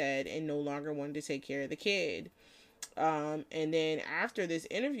everything he said and no longer wanted to take care of the kid. And then after this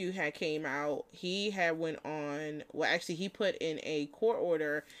interview had came out, he had went on, well, actually he put in a court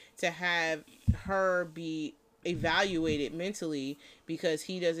order to have her be evaluated mentally because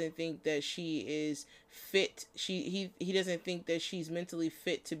he doesn't think that she is fit. He doesn't think that she's mentally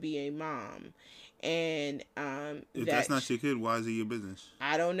fit to be a mom. And if that's not your kid, why is it your business?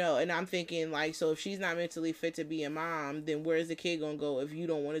 I don't know. And I'm thinking, like, so if she's not mentally fit to be a mom, then where's the kid gonna go if you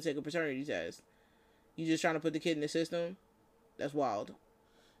don't want to take a paternity test? You just trying to put the kid in the system? That's wild.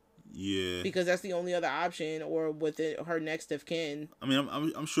 Yeah. Because that's the only other option, or with her next of kin. I mean,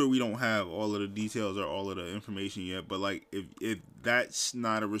 I'm sure we don't have all of the details or all of the information yet, but like if that's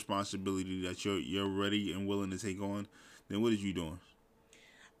not a responsibility that you're ready and willing to take on, then what is you doing?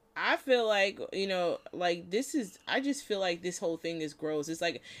 I feel like, you know, like I just feel like this whole thing is gross. It's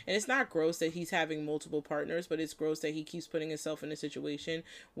like, and it's not gross that he's having multiple partners, but it's gross that he keeps putting himself in a situation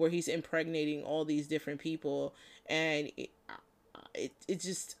where he's impregnating all these different people. And it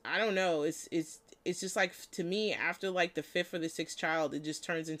just, I don't know. It's just like, to me, after like the 5th or the 6th child, it just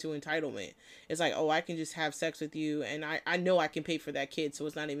turns into entitlement. It's like, oh, I can just have sex with you and I know I can pay for that kid. So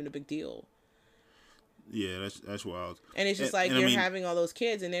it's not even a big deal. Yeah, that's wild. And it's just you're having all those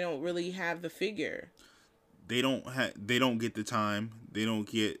kids and they don't really have the figure. They don't get the time. They don't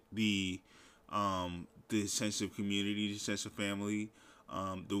get the sense of community, the sense of family.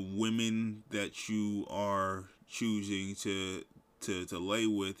 The women that you are choosing to lay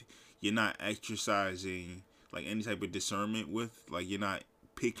with, you're not exercising like any type of discernment with. Like, you're not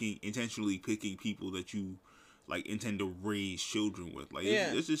intentionally picking people that you like intend to raise children with. Like,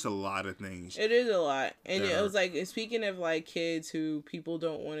 yeah. It's just a lot of things. It is a lot. And it was like, speaking of like kids who people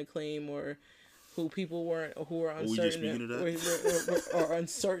don't want to claim or who people who are uncertain or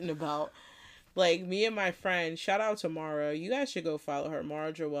uncertain about. Like, me and my friend, shout out to Mara. You guys should go follow her,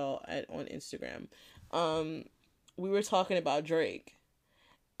 Mara Joelle on Instagram. We were talking about Drake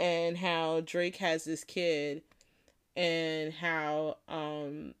and how Drake has this kid and how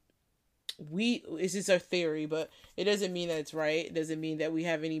it's just our theory, but it doesn't mean that it's right. It doesn't mean that we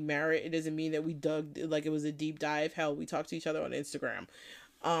have any merit. It doesn't mean that we dug like it was a deep dive. Hell, we talked to each other on Instagram.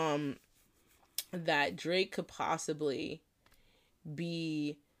 That Drake could possibly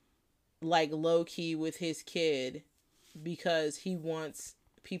be like low key with his kid because he wants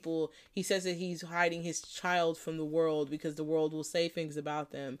people. He says that he's hiding his child from the world because the world will say things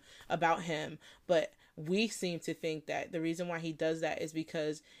about him, but we seem to think that the reason why he does that is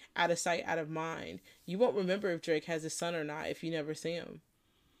because out of sight, out of mind. You won't remember if Drake has a son or not if you never see him.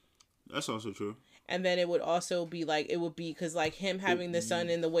 That's also true. And then it would also be like, it would be because like him having the son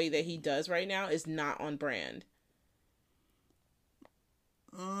in the way that he does right now is not on brand.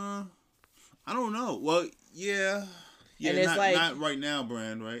 I don't know. Well, yeah. Yeah, and it's not right now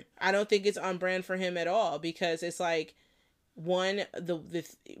brand, right? I don't think it's on brand for him at all because it's like, one,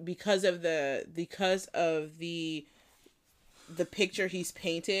 because of the picture he's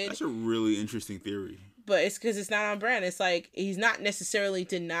painted. That's a really interesting theory. But it's because it's not on brand. It's like he's not necessarily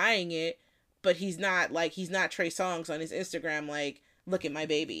denying it, but he's not Trey Songz on his Instagram like, look at my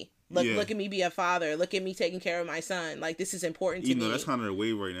baby. Look at me be a father. Look at me taking care of my son. Like, this is important to me. That's kind of the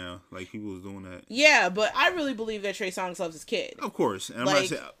wave right now. Like, people is doing that. Yeah, but I really believe that Trey Songz loves his kid. Of course. And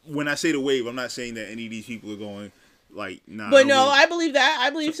when I say the wave, I'm not saying that any of these people are going, like, nah. But no, I believe that. I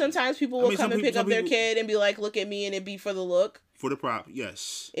believe sometimes people will come and pick up their kid and be like, look at me, and it be for the look. For the prop,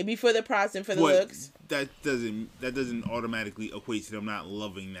 yes. It be for the props and for the looks. That doesn't automatically equate to them not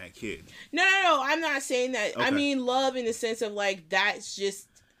loving that kid. No. I'm not saying that. Okay. I mean love in the sense of, like, that's just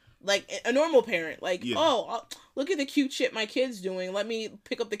like a normal parent. Like, oh, look at the cute shit my kid's doing. Let me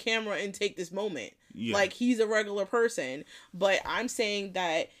pick up the camera and take this moment. Yeah. Like, he's a regular person. But I'm saying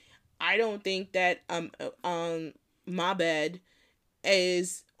that I don't think that My Bad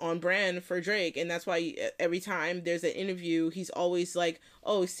is on brand for Drake, and that's why every time there's an interview, he's always like,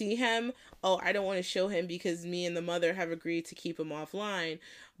 oh, see him? Oh, I don't want to show him because me and the mother have agreed to keep him offline.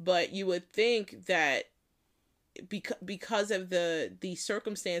 But you would think that because of the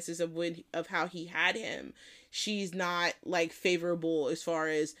circumstances of how he had him, she's not, like, favorable as far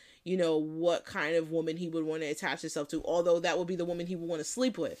as, you know, what kind of woman he would want to attach himself to, although that would be the woman he would want to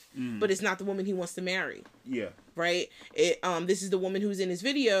sleep with, but it's not the woman he wants to marry. Yeah. Right? This is the woman who's in his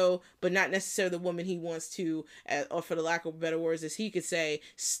video, but not necessarily the woman he wants to, or for the lack of better words, as he could say,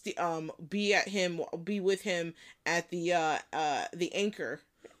 be with him at the anchor.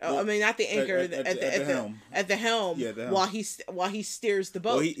 Well, I mean, not the anchor, at the helm. Yeah, the helm. While he steers the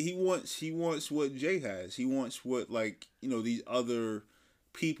boat. Well, he wants what Jay has. He wants what, like, you know, these other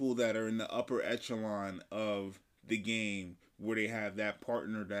people that are in the upper echelon of the game, where they have that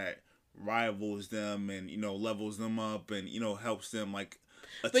partner that rivals them and, you know, levels them up and, you know, helps them, like,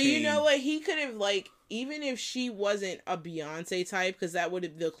 attain. But you know what? He could have, like, even if she wasn't a Beyonce type, because that would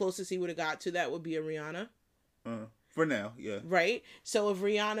have, the closest he would have got to that would be a Rihanna. For now, yeah. Right? So if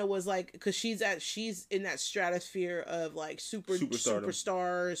Rihanna was, like, because she's in that stratosphere of, like,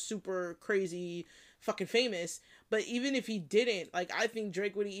 superstar, super crazy, fucking famous. But even if he didn't, like, I think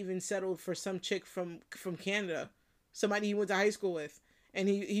Drake would have even settled for some chick from Canada, somebody he went to high school with, and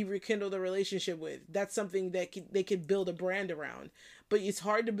he rekindled a relationship with. That's something that they could build a brand around. But it's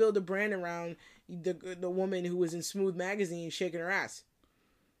hard to build a brand around the woman who was in Smooth Magazine shaking her ass.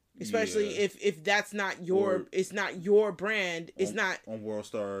 Especially if that's not it's not your brand. It's not on World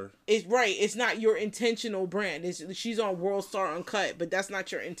Star. It's right. It's not your intentional brand. She's on World Star Uncut, but that's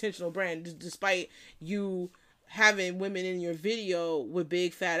not your intentional brand. Despite you having women in your video with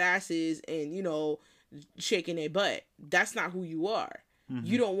big fat asses and, you know, shaking their butt, that's not who you are. Mm-hmm.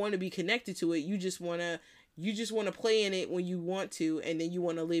 You don't want to be connected to it. You just want to play in it when you want to, and then you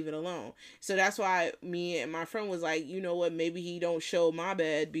want to leave it alone. So that's why me and my friend was like, you know what, maybe he don't show My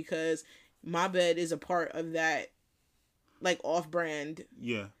Bad, because My Bad is a part of that, like, off-brand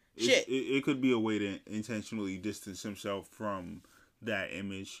shit. It could be a way to intentionally distance himself from that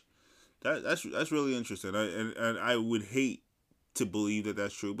image. That's really interesting. And I would hate to believe that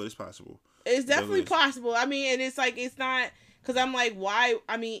that's true, but it's possible. It's definitely possible. I mean, and it's like, it's not... Because I'm like, why?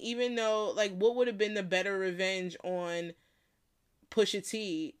 I mean, even though, like, what would have been the better revenge on Pusha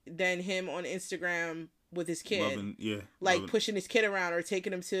T than him on Instagram with his kid? Pushing his kid around or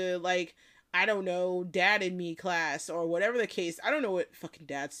taking him to, like, I don't know, Dad and Me class or whatever the case. I don't know what fucking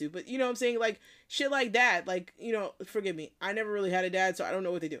dads do, but you know what I'm saying? Like, shit like that. Like, you know, forgive me. I never really had a dad, so I don't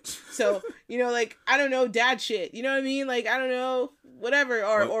know what they do. So, you know, like, I don't know, dad shit. You know what I mean? Like, I don't know, whatever.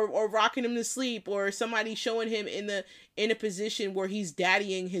 Or rocking him to sleep, or somebody showing him in a position where he's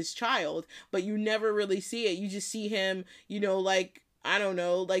daddying his child, but you never really see it. You just see him, you know, like, I don't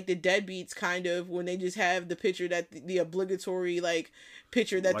know, like the deadbeats kind of, when they just have the picture that the obligatory, like,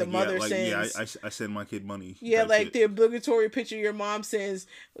 picture that, like, the mother sends. Yeah, I send my kid money. Yeah, like shit. The obligatory picture your mom sends.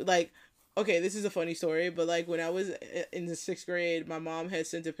 Like, okay, this is a funny story, but, like, when I was in the 6th grade, my mom had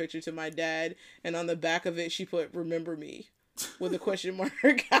sent a picture to my dad, and on the back of it, she put, "Remember me," with a question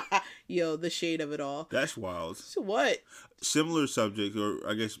mark. Yo, the shade of it all. That's wild. So what? Similar subject, or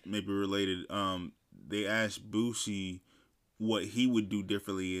I guess maybe related. They asked Boosie what he would do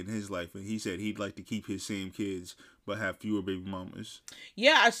differently in his life, and he said he'd like to keep his same kids but have fewer baby mamas.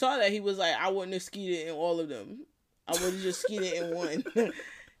 Yeah, I saw that. He was like, I wouldn't have skeeted in all of them. I would have just skeeted in one.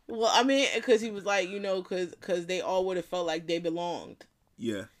 Well, I mean, because he was like, you know, because they all would have felt like they belonged.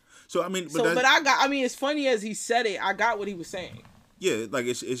 Yeah. So I mean, as funny as he said it, I got what he was saying. Yeah, like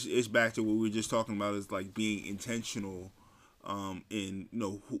it's back to what we were just talking about, is like being intentional, in, you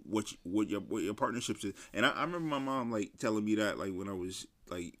know, what your partnerships is. And I remember my mom, like, telling me that, like, when I was,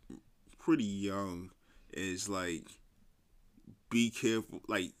 like, pretty young, is like, be careful,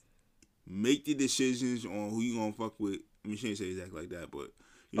 like, make the decisions on who you gonna fuck with. I mean, she didn't say exactly like that, but,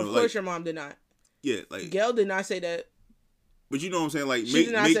 you know, of course, like, your mom did not. Yeah, like, Gail did not say that. But you know what I'm saying? Like, She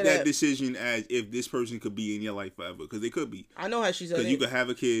did not make say that that. decision as if this person could be in your life forever. Because they could be. I know how she said it. Because you could have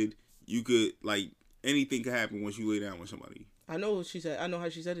a kid. You could, like, anything could happen once you lay down with somebody. I know what she said. I know how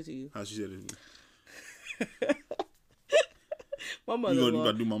she said it to you. How she said it to me. My You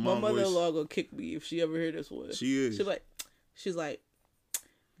gotta do my mom voice? mother-in-law gonna kick me if she ever hear this one. She is. She's like,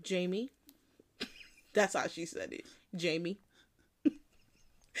 Jamie. That's how she said it. Jamie.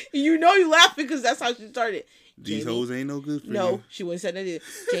 You know you laughing because that's how she started. These Jamie. hoes ain't no good for you. No, she wouldn't say that either.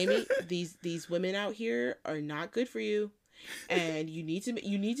 Jamie, these women out here are not good for you, and you need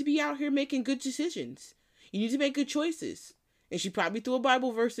to be out here making good decisions. You need to make good choices. And she probably threw a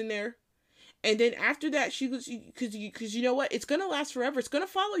Bible verse in there. And then after that, she goes, because you know what? It's gonna last forever. It's gonna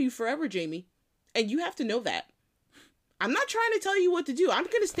follow you forever, Jamie, and you have to know that. I'm not trying to tell you what to do. I'm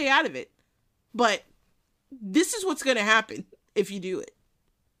gonna stay out of it, but this is what's gonna happen if you do it.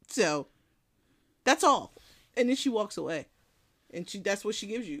 So that's all. And then she walks away. And that's what she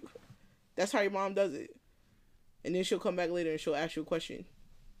gives you. That's how your mom does it. And then she'll come back later and she'll ask you a question.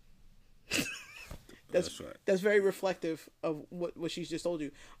 That's right. That's very reflective of what she's just told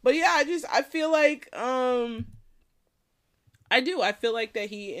you. But yeah, I feel like I feel like that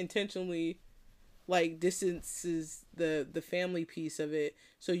he intentionally like distances the family piece of it.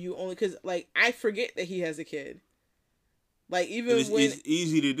 So you only, cuz like I forget that he has a kid. Like even it's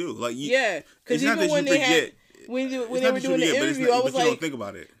easy to do. Like because even when they had when they were doing the interview, I was like, don't think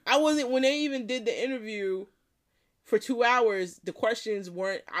about it. I wasn't when they even did the interview for 2 hours. The questions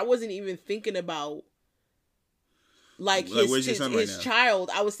weren't. I wasn't even thinking about like his child.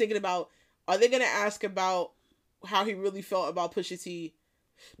 I was thinking about, are they gonna ask about how he really felt about Pusha T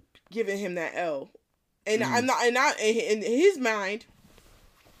giving him that L? And I'm not. And in his mind,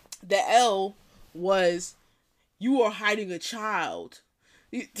 the L was, you are hiding a child.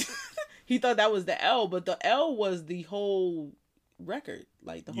 He thought that was the L, but the L was the whole record.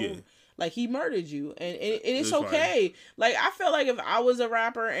 Like the whole, like he murdered you, and it's okay. Right. Like I felt like if I was a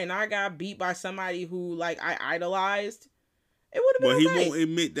rapper and I got beat by somebody who like I idolized, it would have been. Well, he won't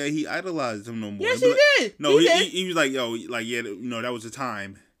admit that he idolized him no more. Yes, he did. No, he was like, yo, like that was a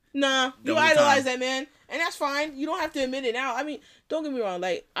time. Nah, you idolize that man, and that's fine. You don't have to admit it now. I mean, don't get me wrong.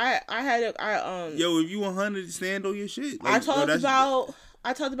 Like Yo, if you 100, stand on your shit. Like,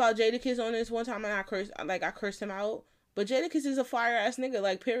 I talked about Jadakiss on this one time, and I cursed him out. But Jadakiss is a fire ass nigga.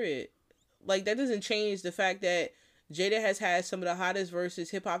 Like, period. Like, that doesn't change the fact that Jada has had some of the hottest verses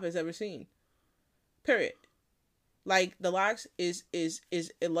hip hop has ever seen. Period. Like, the Lox is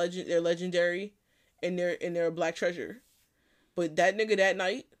a legend. They're legendary, and they're a black treasure. But that nigga that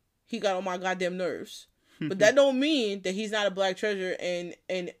night, he got on my goddamn nerves. But that don't mean that he's not a black treasure and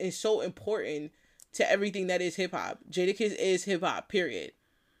is so important to everything that is hip hop. Jadakiss is hip hop. Period.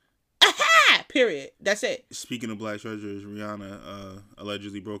 Aha! Period. That's it. Speaking of black treasures, Rihanna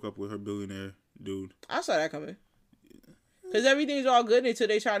allegedly broke up with her billionaire dude. I saw that coming. Cause everything's all good until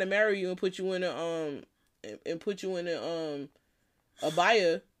they try to marry you and put you in a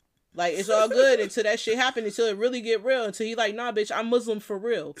abaya. Like, it's all good until that shit happened, until it really get real, until he like, nah, bitch, I'm Muslim for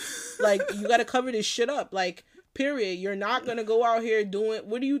real. Like, you gotta cover this shit up. Like, period. You're not gonna go out here doing,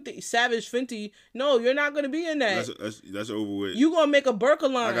 what do you think, Savage Fenty? No, you're not gonna be in that. That's over with. You gonna make a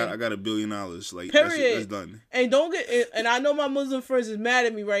burqa line. I got $1 billion. Like, period. That's done. And don't get, and I know my Muslim friends is mad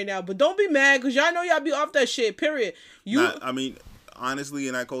at me right now, but don't be mad, because y'all know y'all be off that shit, period. I mean, honestly,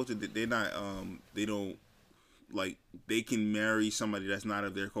 in that culture, they're not, they don't, like, they can marry somebody that's not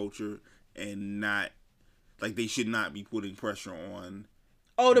of their culture and not, like, they should not be putting pressure on.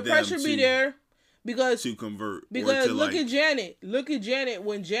 Oh, the pressure be there because to convert. Because look at Janet. Look at Janet.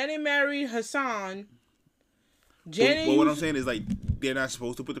 When Janet married Hassan, Janet. But what I'm saying is, like, they're not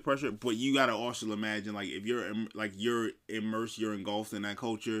supposed to put the pressure, but you gotta also imagine, like, if you're immersed, you're engulfed in that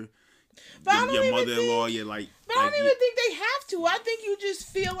culture. But your mother-in-law, you're like. But I don't even think they have to. I think you just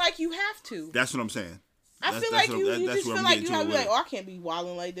feel like you have to. That's what I'm saying. I feel like you just feel like you have to be like, oh, I can't be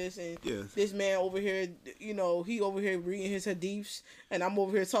wilding like this, and this man over here, he over here reading his hadiths, and I'm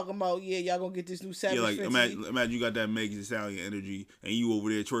over here talking about, y'all gonna get this new Savage. Yeah, like imagine you got that Meg Thee Stallion energy, and you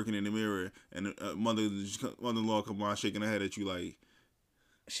over there twerking in the mirror, and mother-in-law come on shaking her head at you like,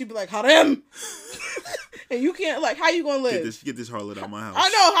 she be like, haram. And you can't, like, how you gonna live? Get this harlot out my house. I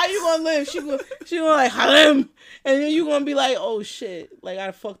know, how you gonna live? She gonna like, haram. And then you gonna be like, oh shit, like,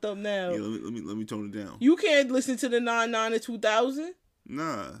 I fucked up now. Yeah, let me tone it down. You can't listen to the 99 and 2000.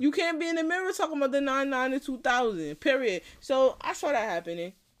 Nah. You can't be in the mirror talking about the 99 and 2000, period. So, I saw that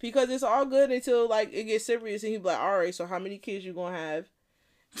happening. Because it's all good until, like, it gets serious, and he be like, alright, so how many kids you gonna have?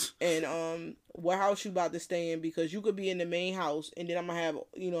 And, what house you about to stay in? Because you could be in the main house, and then I'm gonna have,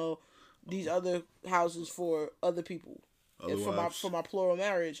 these other houses for other people. for my plural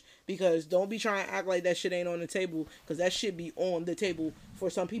marriage, because don't be trying to act like that shit ain't on the table, because that shit be on the table for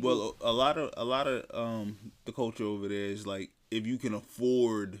some people. Well, a lot of the culture over there is like, if you can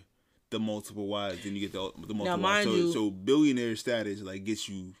afford the multiple wives, then you get the multiple now, wives. mind So billionaire status like gets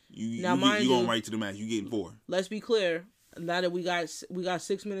you going right to the match. You getting 4. Let's be clear. Now that we got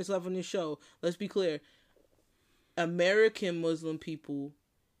 6 minutes left on this show, let's be clear. American Muslim people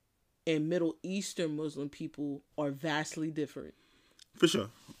and Middle Eastern Muslim people are vastly different. For sure.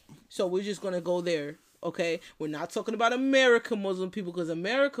 So we're just gonna go there, okay? We're not talking about American Muslim people, because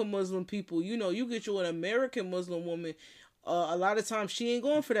American Muslim people, you know, you get you an American Muslim woman, a lot of times she ain't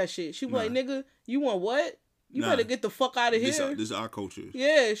going for that shit. She be like, nigga, you want what? You better get the fuck out of here. This is our culture.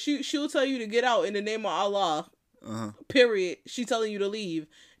 Yeah, she'll tell you to get out in the name of Allah. Period. She telling you to leave.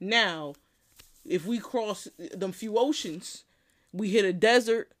 Now, if we cross them few oceans, we hit a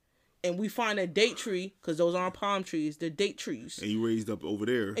desert, and we find a date tree, because those aren't palm trees, they're date trees. And you raised up over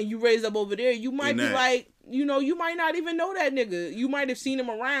there. You might be like, you know, you might not even know that nigga. You might have seen him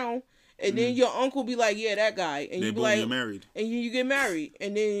around, and then your uncle be like, yeah, that guy. And you be like, get married. And you get married.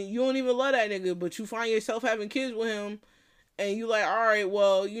 And then you don't even love that nigga, but you find yourself having kids with him, and you like, all right,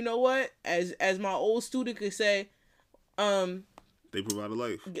 well, you know what? As my old student could say, they provide a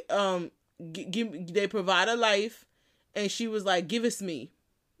life. They provide a life, and she was like, give us me.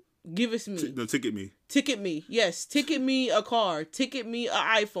 Ticket me. Ticket me. Yes. Ticket me a car. Ticket me an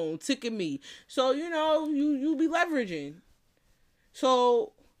iPhone. Ticket me. So, you know, you be leveraging.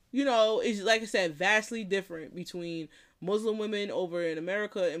 So, you know, it's like I said, vastly different between Muslim women over in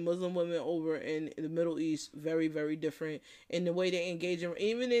America and Muslim women over in the Middle East. Very, very different in the way they engage.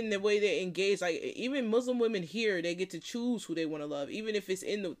 Even in the way they engage, like, even Muslim women here, they get to choose who they want to love. Even if it's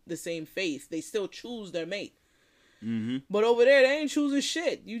in the same faith, they still choose their mate. Mm-hmm. But over there, they ain't choosing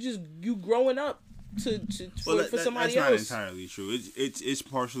shit. You growing up for somebody else. That's not entirely true. It's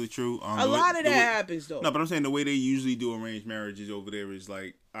partially true. A lot of that happens though. No, but I'm saying the way they usually do arranged marriages over there is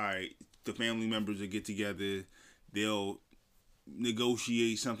like, all right, the family members will get together, they'll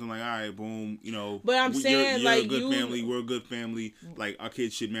negotiate something like, all right, boom, you know. But I'm saying, you're like, a good family, we're a good family. Like, our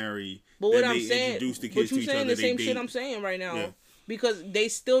kids should marry. But what I'm saying, introduce the kids to each other. But you're saying the same shit I'm saying right now. Yeah. Because they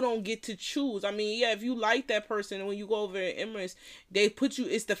still don't get to choose. I mean, yeah, if you like that person, when you go over to Emirates, they put you,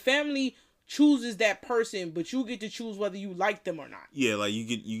 it's the family chooses that person, but you get to choose whether you like them or not. Yeah, like you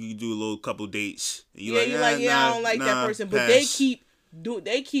can do a little couple dates. I don't like that person. But they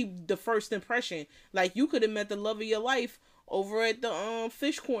keep the first impression. Like, you could have met the love of your life over at the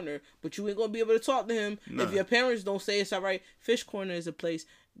Fish Corner, but you ain't gonna be able to talk to him if your parents don't say it's all right. Fish Corner is a place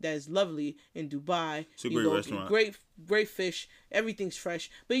that's lovely in Dubai. It's a great restaurant. Great fish. Everything's fresh.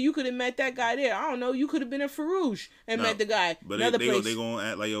 But you could have met that guy there. I don't know. You could have been in Farouche and met the guy. But they gonna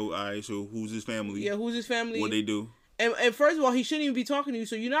act like, yo, all right, so who's his family? Yeah, who's his family? What they do? And first of all, he shouldn't even be talking to you,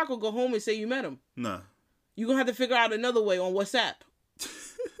 so you're not gonna go home and say you met him. Nah. You're gonna have to figure out another way on WhatsApp.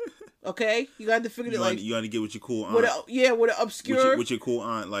 Okay? You got to figure it out. You got to get with your cool aunt. With an obscure... With your cool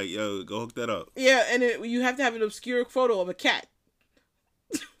aunt, like, yo, go hook that up. Yeah, and you have to have an obscure photo of a cat.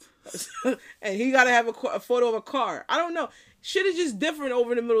 And he got to have a photo of a car. I don't know. Shit is just different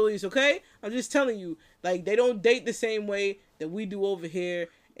over in the Middle East, okay? I'm just telling you. Like, they don't date the same way that we do over here.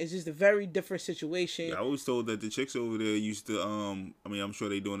 It's just a very different situation. Yeah, I was told that the chicks over there used to, I mean, I'm sure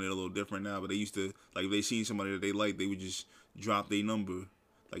they're doing it a little different now, but they used to, like, if they seen somebody that they liked, they would just drop their number.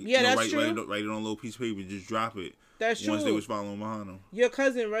 Like, yeah, that's true. Write it on a little piece of paper, just drop it. That's true. Once they was following behind them. Your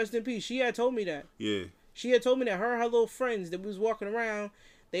cousin, rest in peace, she had told me that. Yeah. She had told me that her little friends that was walking around,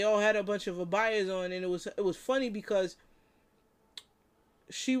 they all had a bunch of abayas on, and it was funny because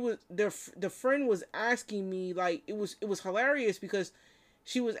the friend was asking me, like, it was hilarious because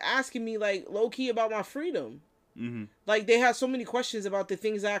she was asking me, like, low key about my freedom. Mm-hmm. Like, they had so many questions about the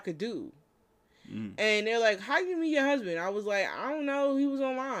things I could do. Mm. And they're like, how you meet your husband? I was like, I don't know. He was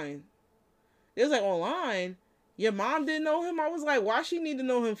online. It was like, online? Your mom didn't know him? I was like, why she need to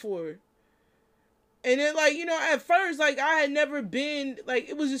know him for? And then, like, you know, at first, like, I had never been, like,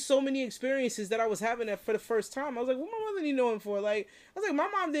 it was just so many experiences that I was having that for the first time. I was like, what my mother need to know him for? Like, I was like, my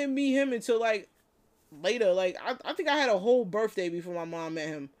mom didn't meet him until, like, later. Like, I think I had a whole birthday before my mom met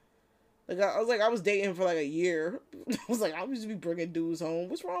him. Like, I was dating him for, like, a year. I was like, I would just be bringing dudes home.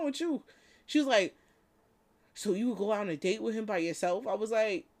 What's wrong with you? She was like, so you would go out on a date with him by yourself? I was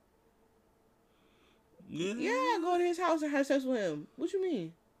like, yeah, I go to his house and have sex with him. What you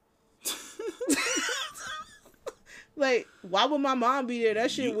mean? Like, why would my mom be there? That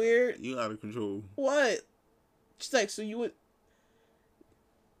shit weird. You out of control. What? She's like, so you would...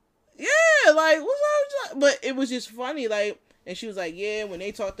 Yeah, like, what's wrong with you? But it was just funny, like, and she was like, yeah, when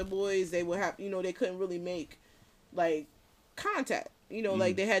they talk to boys, they would have, you know, they couldn't really make, like, contact. You know,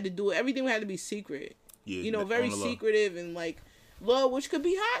 like they had to do it. Everything had to be secret. Yeah, you know, very secretive and like low, which could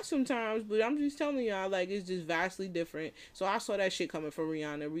be hot sometimes. But I'm just telling y'all, like it's just vastly different. So I saw that shit coming from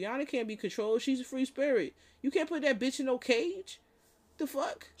Rihanna. Rihanna can't be controlled. She's a free spirit. You can't put that bitch in no cage. The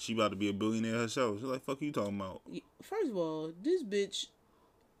fuck? She about to be a billionaire herself. She's like, fuck you talking about? First of all, this bitch,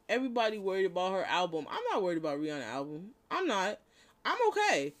 everybody worried about her album. I'm not worried about Rihanna album. I'm not. I'm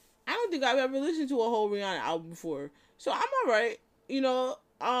okay. I don't think I've ever listened to a whole Rihanna album before. So I'm alright. You know,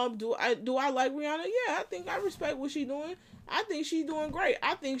 do I like Rihanna? Yeah, I think I respect what she's doing. I think she's doing great.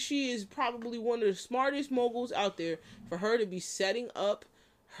 I think she is probably one of the smartest moguls out there for her to be setting up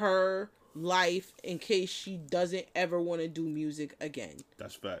her life in case she doesn't ever want to do music again.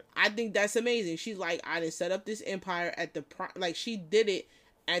 That's fact. I think that's amazing. She's like, I didn't set up this empire at the like she did it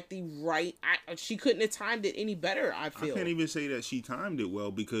at the right. She couldn't have timed it any better. I feel. I can't even say that she timed it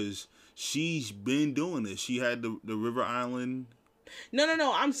well because she's been doing this. She had the River Island.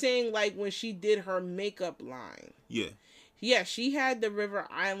 No. I'm saying like when she did her makeup line. Yeah, she had the River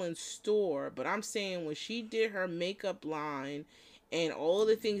Island store, but I'm saying when she did her makeup line and all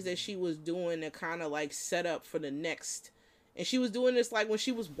the things that she was doing to kind of like set up for the next, and she was doing this like when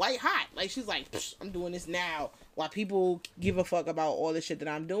she was white hot, like she's like, I'm doing this now while people give a fuck about all the shit that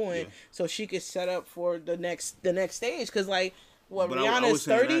I'm doing, so she could set up for the next stage, because like Rihanna's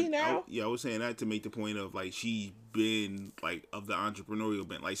 30 now. I was saying that to make the point of like she's been like of the entrepreneurial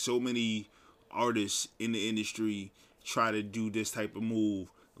bent, like so many artists in the industry try to do this type of move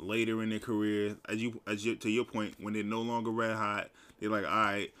later in their career, to your point, when they're no longer red hot, they're like, all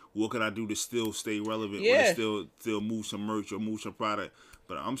right, what could I do to still stay relevant, or to still move some merch or move some product?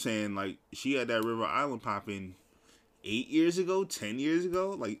 But I'm saying like she had that River Island popping 8 years ago, 10 years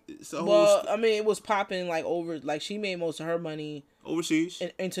ago, like so. Well, I mean, it was popping like over, like she made most of her money overseas,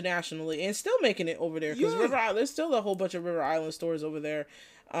 internationally, and still making it over there because River Island, there's still a whole bunch of River Island stores over there,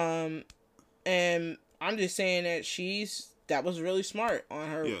 and I'm just saying that that was really smart on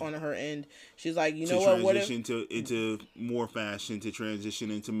her end. She's like, you know what? Transition into more fashion, to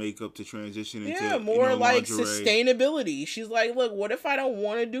transition into makeup, to transition into more like lingerie. Sustainability. She's like, look, what if I don't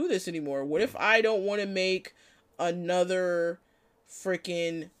want to do this anymore? What if I don't want to make another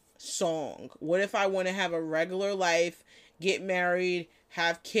freaking song? What if I want to have a regular life, get married,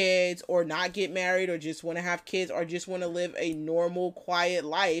 have kids, or not get married, or just want to have kids, or just want to live a normal, quiet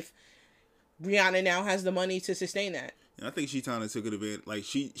life? Rihanna now has the money to sustain that. And I think she kind of took it advantage. Like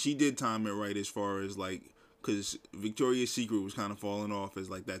she did time it right as far as like, because Victoria's Secret was kind of falling off as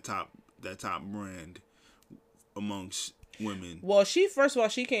like that top brand amongst women. Well, first of all,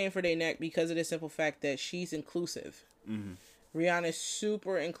 she came for their neck because of the simple fact that she's inclusive. Mm-hmm. Rihanna's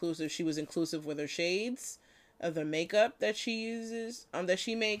super inclusive. She was inclusive with her shades of the makeup that she uses, that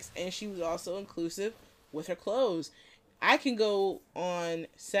she makes, and she was also inclusive with her clothes. I can go on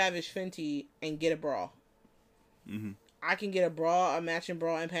Savage Fenty and get a bra. Mm-hmm. I can get a matching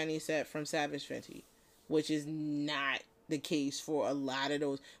bra and panty set from Savage Fenty, which is not the case for a lot of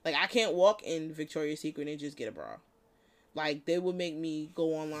those. Like, I can't walk in Victoria's Secret and just get a bra. Like, they would make me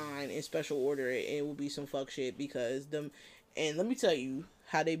go online and special order it, and it would be some fuck shit because them. And let me tell you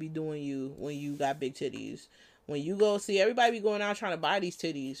how they be doing you when you got big titties. When you go see, everybody be going out trying to buy these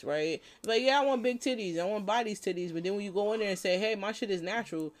titties, right? Like, yeah, I want big titties. I want to buy these titties. But then when you go in there and say, hey, my shit is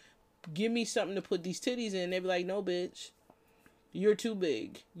natural, give me something to put these titties in, they be like, no, bitch. You're too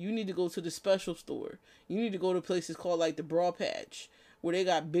big. You need to go to the special store. You need to go to places called, like, the Bra Patch, where they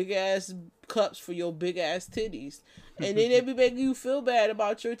got big-ass cups for your big-ass titties. And then they be making you feel bad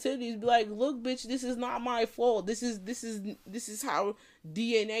about your titties. Be like, look, bitch, this is not my fault. This is how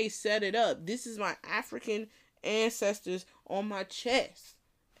DNA set it up. This is my African ancestors on my chest.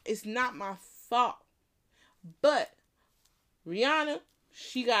 It's not my fault. But Rihanna,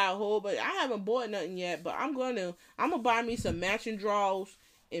 she got a whole bunch. I haven't bought nothing yet, but I'm gonna buy me some matching drawers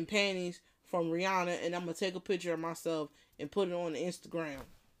and panties from Rihanna, and I'm gonna take a picture of myself and put it on Instagram,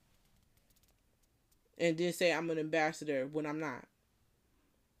 and then say I'm an ambassador when I'm not.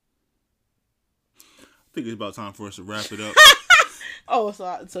 I think it's about time for us to wrap it up. Oh,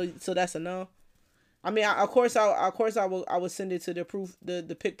 so that's a no. I mean, of course I will send it to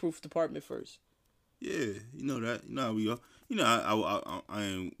the pick proof department first. Yeah, you know that. You know how we are. You know, I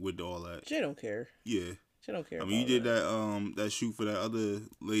ain't with all that. She don't care. Yeah. She don't care. I mean, you did that shoot for that other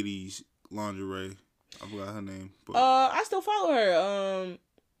lady's lingerie. I forgot her name. But I still follow her.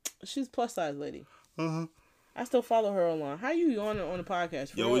 She's a plus size lady. I still follow her online. How you on the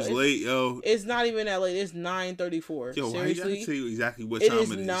podcast? Yo, it's late, yo. It's not even that late. It's 9:34. Yo, seriously, I gotta tell you exactly what time it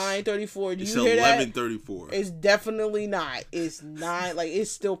is. It is 9:34. Do it's you hear that? 11:34. It's definitely not. It's not like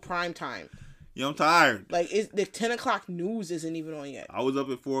it's still prime time. Yeah, I'm tired. Like, the 10 o'clock news isn't even on yet. I was up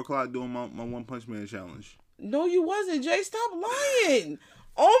at 4 o'clock doing my One Punch Man challenge. No, you wasn't, Jay. Stop lying.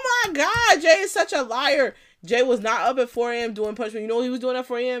 Oh my God, Jay is such a liar. Jay was not up at 4 a.m. doing Punch Man. You know what he was doing at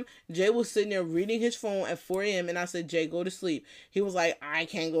 4 a.m.? Jay was sitting there reading his phone at 4 a.m. and I said, Jay, go to sleep. He was like, I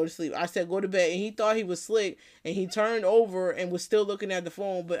can't go to sleep. I said, go to bed. And he thought he was slick and he turned over and was still looking at the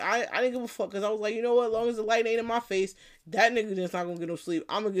phone. But I didn't give a fuck because I was like, you know what? As long as the light ain't in my face, that nigga just not gonna get no sleep.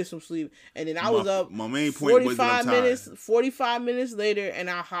 I'm gonna get some sleep. And then I was up my main point 45 minutes later, and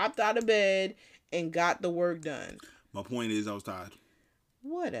I hopped out of bed and got the work done. My point is I was tired.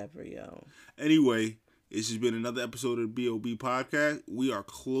 Whatever, yo. Anyway, this has been another episode of the BOB Podcast. We are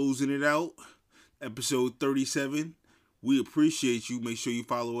closing it out. Episode 37. We appreciate you. Make sure you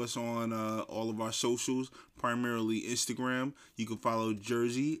follow us on all of our socials, primarily Instagram. You can follow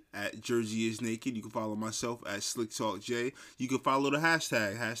Jersey at Jersey is Naked. You can follow myself at Slick Talk J. You can follow the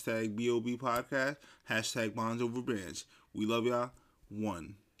hashtag BOB Podcast, hashtag Bonds Over Bands. We love y'all.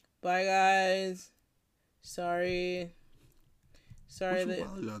 1. Bye, guys. Sorry What you that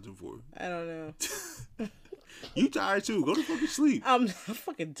apologizing for? I don't know. You tired too. Go to fucking sleep. I'm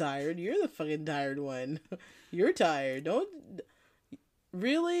fucking tired. You're the fucking tired one. You're tired. Don't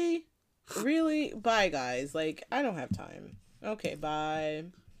really bye, guys. Like, I don't have time. Okay, bye.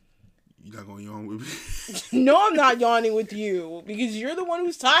 You're not gonna yawn with me. No, I'm not yawning with you because you're the one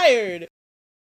who's tired.